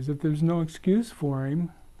both ways. If there's no excuse for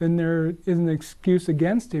him, then there isn't an excuse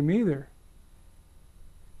against him either.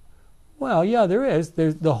 Well, yeah, there is.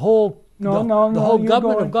 There's the whole the whole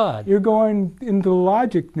government of God. You're going into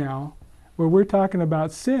logic now, where we're talking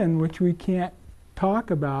about sin, which we can't talk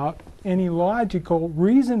about any logical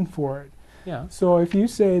reason for it. Yeah. So if you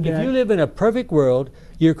say that... If you live in a perfect world,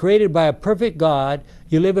 you're created by a perfect God,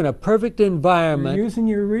 you live in a perfect environment... You're using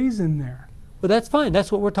your reason there. But that's fine.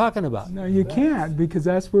 That's what we're talking about. No, you can't, because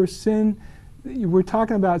that's where sin... We're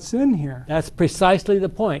talking about sin here. That's precisely the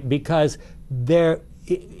point, because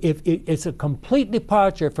it's a complete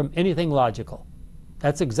departure from anything logical.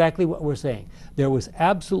 That's exactly what we're saying. There was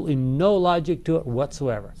absolutely no logic to it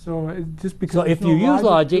whatsoever. So just because if you use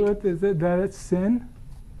logic... is it that it's sin?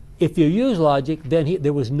 If you use logic, then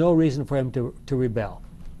there was no reason for him to rebel.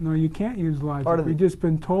 No, you can't use logic. We've just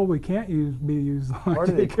been told we can't use logic. Part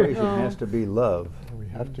of the equation has to be love. We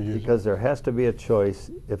have to use because there has to be a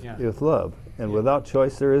choice with love. And without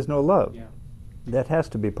choice, there is no love. Yeah. That has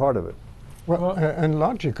to be part of it. Well, and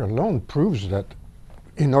logic alone proves that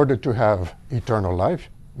in order to have eternal life,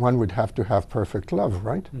 one would have to have perfect love,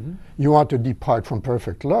 right? Mm-hmm. You want to depart from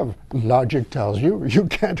perfect love, logic tells you you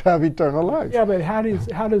can't have eternal life. Yeah, but how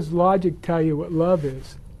does logic tell you what love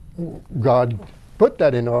is? God put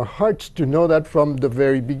that in our hearts to know that from the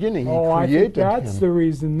very beginning. He created I think that's him. the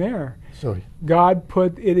reason there. So God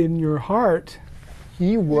put it in your heart.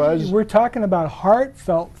 We're talking about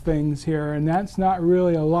heartfelt things here, and that's not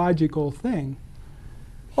really a logical thing.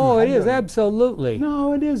 Oh, it is, absolutely.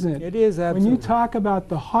 No, it isn't. It is, absolutely. When you talk about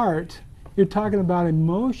the heart, you're talking about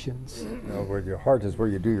emotions. No, where your heart is where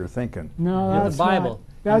you do your thinking. No, that's the Bible.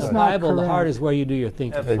 That's in the not Bible, correct. The heart is where you do your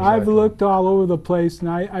thinking. Exactly. I've looked all over the place, and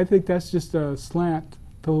I think that's just a slant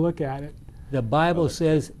to look at it. The Bible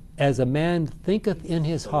says, as a man thinketh in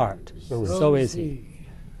his heart, so is he.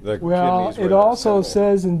 Well, it also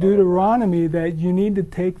says in Deuteronomy that you need to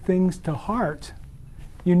take things to heart.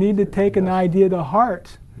 You need to take an idea to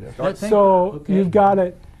heart. So you've got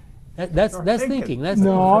to... That's thinking.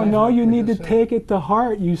 No, you need to take it to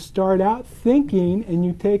heart. You start out thinking, and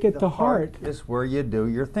you take it to heart. Is where you do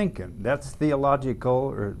your thinking. That's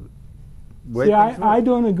theological way. See, I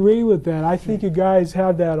don't agree with that. I think you guys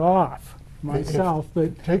have that off myself.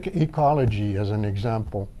 But take ecology as an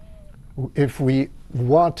example. If we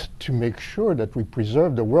want to make sure that we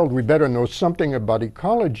preserve the world, we better know something about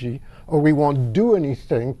ecology, or we won't do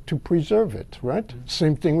anything to preserve it, right? Mm-hmm.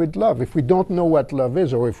 Same thing with love. If we don't know what love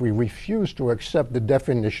is, or if we refuse to accept the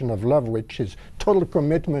definition of love, which is total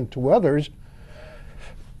commitment to others,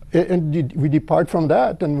 and we depart from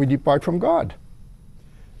that, and we depart from God.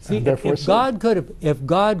 See, if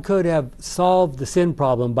God could have solved the sin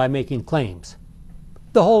problem by making claims,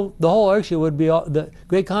 the whole issue would be, the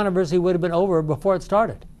great controversy would have been over before it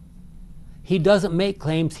started. He doesn't make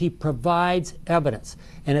claims, he provides evidence.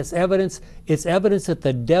 And it's evidence that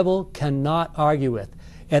the devil cannot argue with.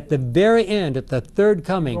 At the very end, at the third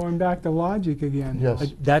coming... Going back to logic again.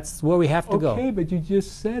 Yes. That's where we have to go. Okay, but you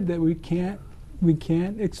just said that we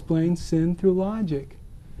can't explain sin through logic.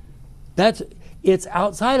 It's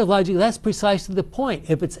outside of logic. That's precisely the point.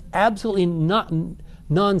 If it's absolutely not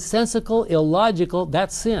nonsensical, illogical,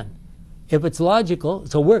 that's sin. If it's logical,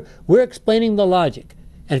 so we're explaining the logic.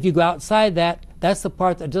 And if you go outside that, that's the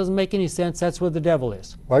part that doesn't make any sense. That's where the devil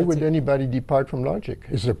is. Why would anybody depart from logic,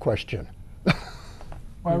 is the question.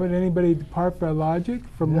 Why would anybody depart from logic?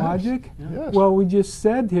 Yes. Well, we just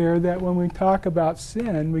said here that when we talk about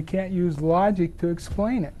sin, we can't use logic to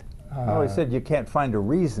explain it. No, he said you can't find a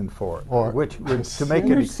reason for it, or which to make it.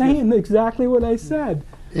 You're saying exactly what I said.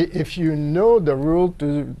 If you know the rule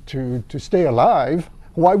to stay alive,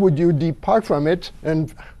 why would you depart from it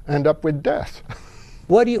and end up with death?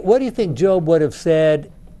 What do you think Job would have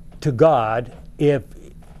said to God if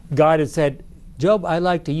God had said, Job, I'd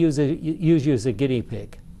like to use you as a guinea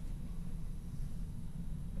pig?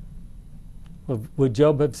 Would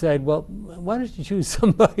Job have said, well, why don't you choose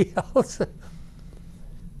somebody else?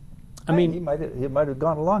 I mean, he might have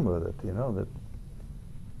gone along with it, you know. That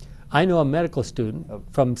I know a medical student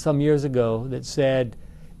from some years ago that said,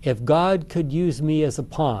 if God could use me as a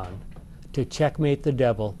pawn to checkmate the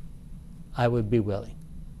devil, I would be willing.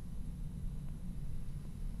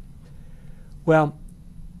 Well,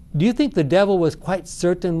 do you think the devil was quite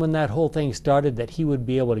certain when that whole thing started that he would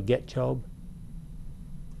be able to get Job?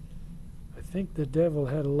 I think the devil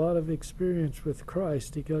had a lot of experience with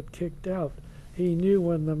Christ. He got kicked out. He knew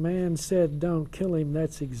when the man said, "Don't kill him,"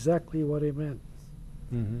 that's exactly what he meant.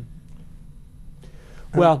 Mm-hmm.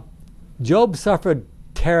 Well, Job suffered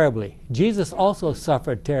terribly. Jesus also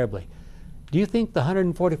suffered terribly. Do you think the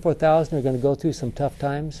 144,000 are going to go through some tough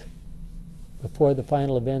times before the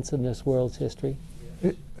final events in this world's history?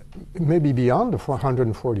 Maybe beyond the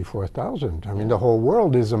 144,000. I mean, the whole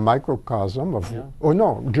world is a microcosm of, oh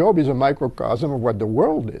no, Job is a microcosm of what the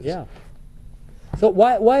world is. Yeah. So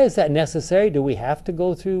why is that necessary? Do we have to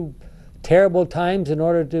go through terrible times in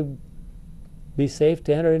order to be safe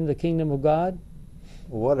to enter into the kingdom of God?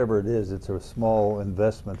 Whatever it is, it's a small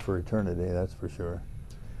investment for eternity, that's for sure.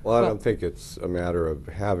 Well, I don't think it's a matter of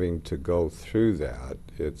having to go through that.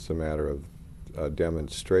 It's a matter of a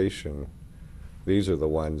demonstration. These are the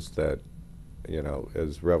ones that, you know,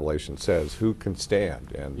 as Revelation says, who can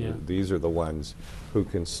stand? And these are the ones who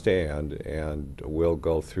can stand and will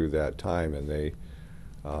go through that time, and they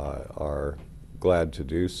are glad to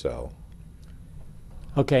do so.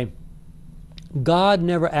 Okay. God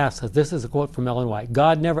never asks us, this is a quote from Ellen White,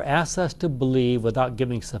 God never asks us to believe without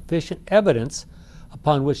giving sufficient evidence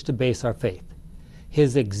upon which to base our faith.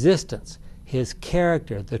 His existence, His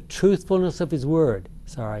character, the truthfulness of His word,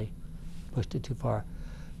 pushed it too far,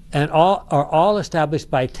 and are all established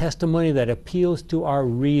by testimony that appeals to our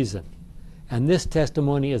reason. And this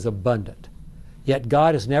testimony is abundant. Yet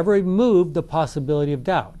God has never removed the possibility of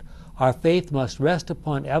doubt. Our faith must rest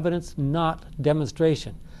upon evidence, not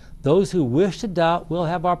demonstration. Those who wish to doubt will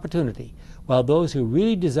have opportunity, while those who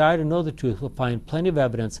really desire to know the truth will find plenty of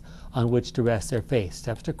evidence on which to rest their faith.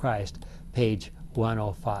 Steps to Christ, page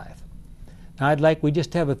 105. Now we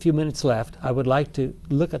just have a few minutes left. I would like to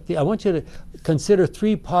look at I want you to consider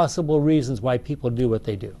three possible reasons why people do what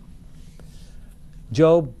they do.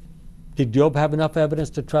 Did Job have enough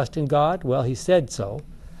evidence to trust in God? Well, he said so.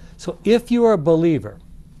 So if you are a believer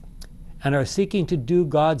and are seeking to do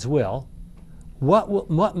God's will,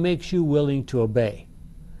 what makes you willing to obey?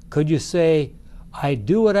 Could you say, I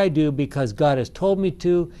do what I do because God has told me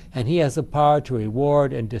to, and He has the power to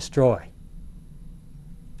reward and destroy?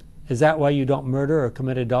 Is that why you don't murder or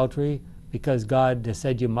commit adultery? Because God has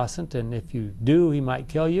said you mustn't, and if you do, He might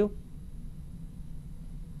kill you?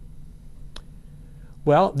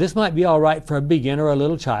 Well, this might be all right for a beginner or a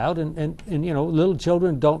little child, and you know, little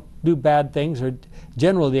children don't do bad things, or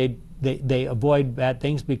generally they avoid bad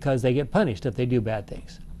things because they get punished if they do bad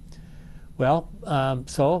things. Well,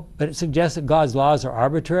 but it suggests that God's laws are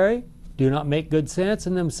arbitrary, do not make good sense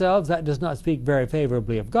in themselves. That does not speak very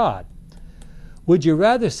favorably of God. Would you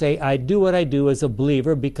rather say, I do what I do as a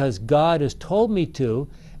believer because God has told me to,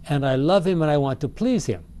 and I love Him and I want to please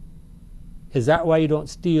Him? Is that why you don't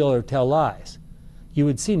steal or tell lies? You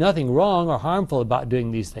would see nothing wrong or harmful about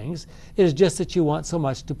doing these things. It is just that you want so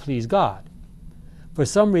much to please God. For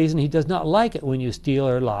some reason, He does not like it when you steal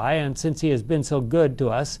or lie, and since He has been so good to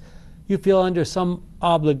us, you feel under some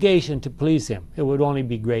obligation to please Him. It would only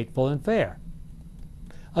be grateful and fair.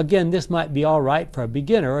 Again, this might be all right for a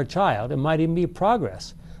beginner or a child. It might even be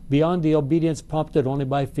progress, beyond the obedience prompted only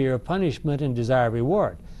by fear of punishment and desire of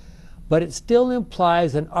reward. But it still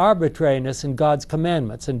implies an arbitrariness in God's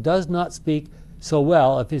commandments and does not speak so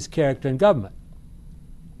well of His character and government.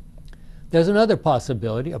 There's another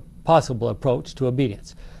possibility, a possible approach to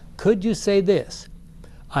obedience. Could you say this?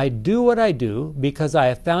 I do what I do because I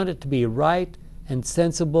have found it to be right and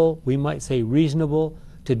sensible, we might say reasonable,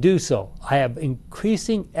 to do so. I have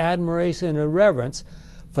increasing admiration and reverence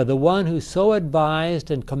for the one who so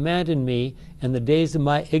advised and commanded me in the days of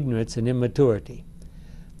my ignorance and immaturity.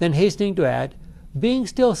 Then hastening to add, being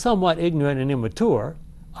still somewhat ignorant and immature,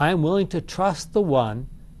 I am willing to trust and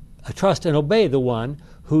obey the one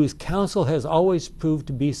whose counsel has always proved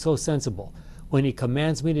to be so sensible when He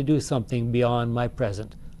commands me to do something beyond my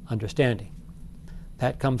present understanding.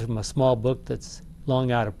 That comes from a small book that's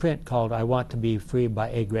long out of print called I Want to Be Free by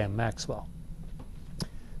A. Graham Maxwell.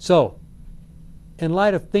 So, in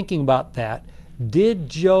light of thinking about that, did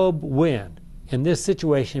Job win in this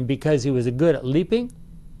situation because he was good at leaping?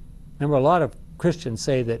 Remember, a lot of Christians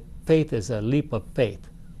say that faith is a leap of faith.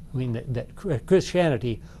 I mean, that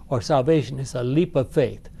Christianity or salvation is a leap of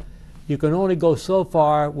faith. You can only go so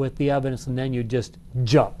far with the evidence and then you just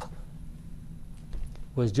jump.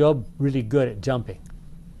 Was Job really good at jumping?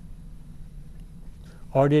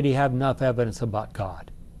 Or did he have enough evidence about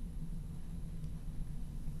God?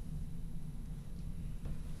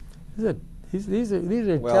 These are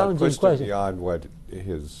well, challenging it pushed questions. him beyond what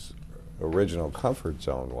his original comfort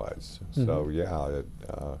zone was. So yeah,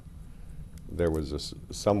 there was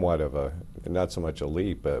somewhat of a, not so much a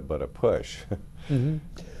leap, but a push.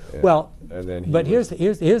 Well, and then but here's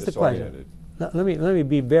the question. Let me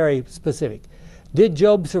be very specific. Did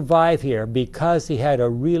Job survive here because he had a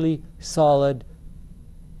really solid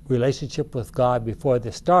relationship with God before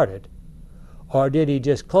this started, or did he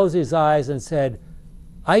just close his eyes and said,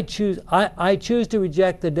 I choose to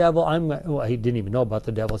reject the devil. Well, he didn't even know about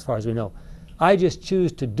the devil as far as we know. I just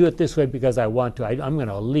choose to do it this way because I want to. I'm going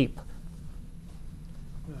to leap.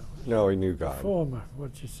 No, he knew God. Former,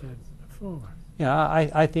 what you said, former. Yeah,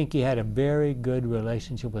 I think he had a very good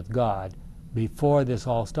relationship with God before this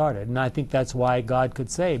all started. And I think that's why God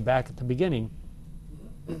could say back at the beginning,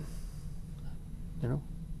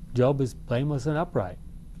 Job is blameless and upright.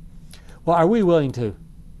 Well, are we willing to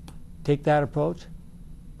take that approach?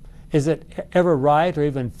 Is it ever right or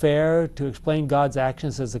even fair to explain God's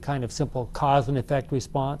actions as a kind of simple cause and effect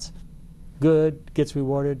response? Good gets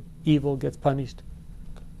rewarded, evil gets punished.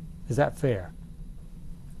 Is that fair?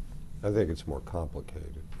 I think it's more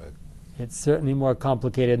complicated, but it's certainly more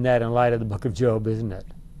complicated than that in light of the book of Job, isn't it?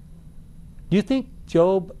 Do you think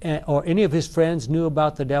Job or any of his friends knew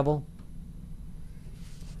about the devil?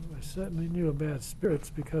 Well, I certainly knew about spirits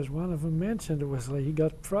because one of them mentioned it was like he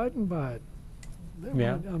got frightened by it. They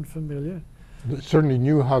weren't unfamiliar. They certainly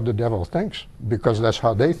knew how the devil thinks because that's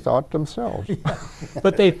how they thought themselves.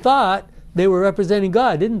 But they thought they were representing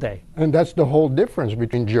God, didn't they? And that's the whole difference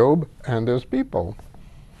between Job and his people.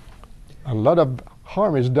 A lot of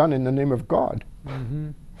harm is done in the name of God.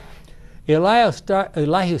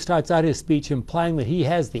 Elihu starts out his speech implying that he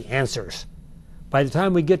has the answers. By the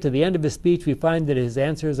time we get to the end of his speech, we find that his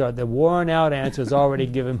answers are the worn-out answers already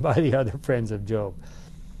given by the other friends of Job.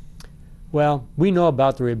 Well, we know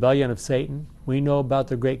about the rebellion of Satan. We know about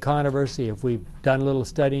the great controversy if we've done a little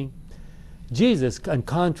studying. Jesus, in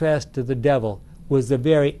contrast to the devil, was the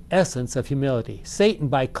very essence of humility. Satan,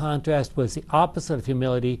 by contrast, was the opposite of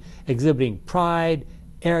humility, exhibiting pride,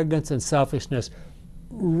 arrogance, and selfishness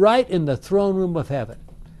right in the throne room of heaven.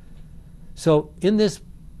 So in this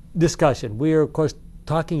discussion, we are, of course,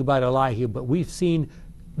 talking about Elihu, but we've seen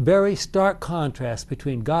very stark contrast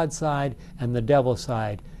between God's side and the devil's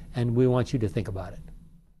side, and we want you to think about it.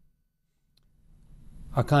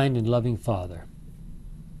 Our kind and loving Father,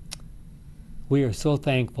 we are so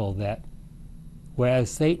thankful that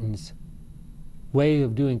whereas Satan's way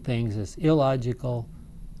of doing things is illogical,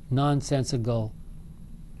 nonsensical,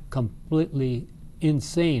 completely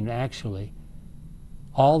insane, actually,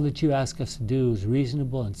 all that you ask us to do is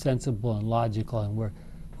reasonable and sensible and logical, and we're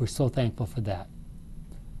so thankful for that.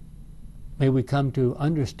 May we come to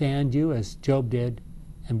understand you as Job did,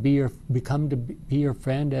 and become to be your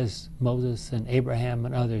friend as Moses and Abraham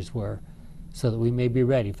and others were, so that we may be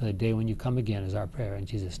ready for the day when you come again, is our prayer in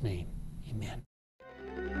Jesus' name. Amen.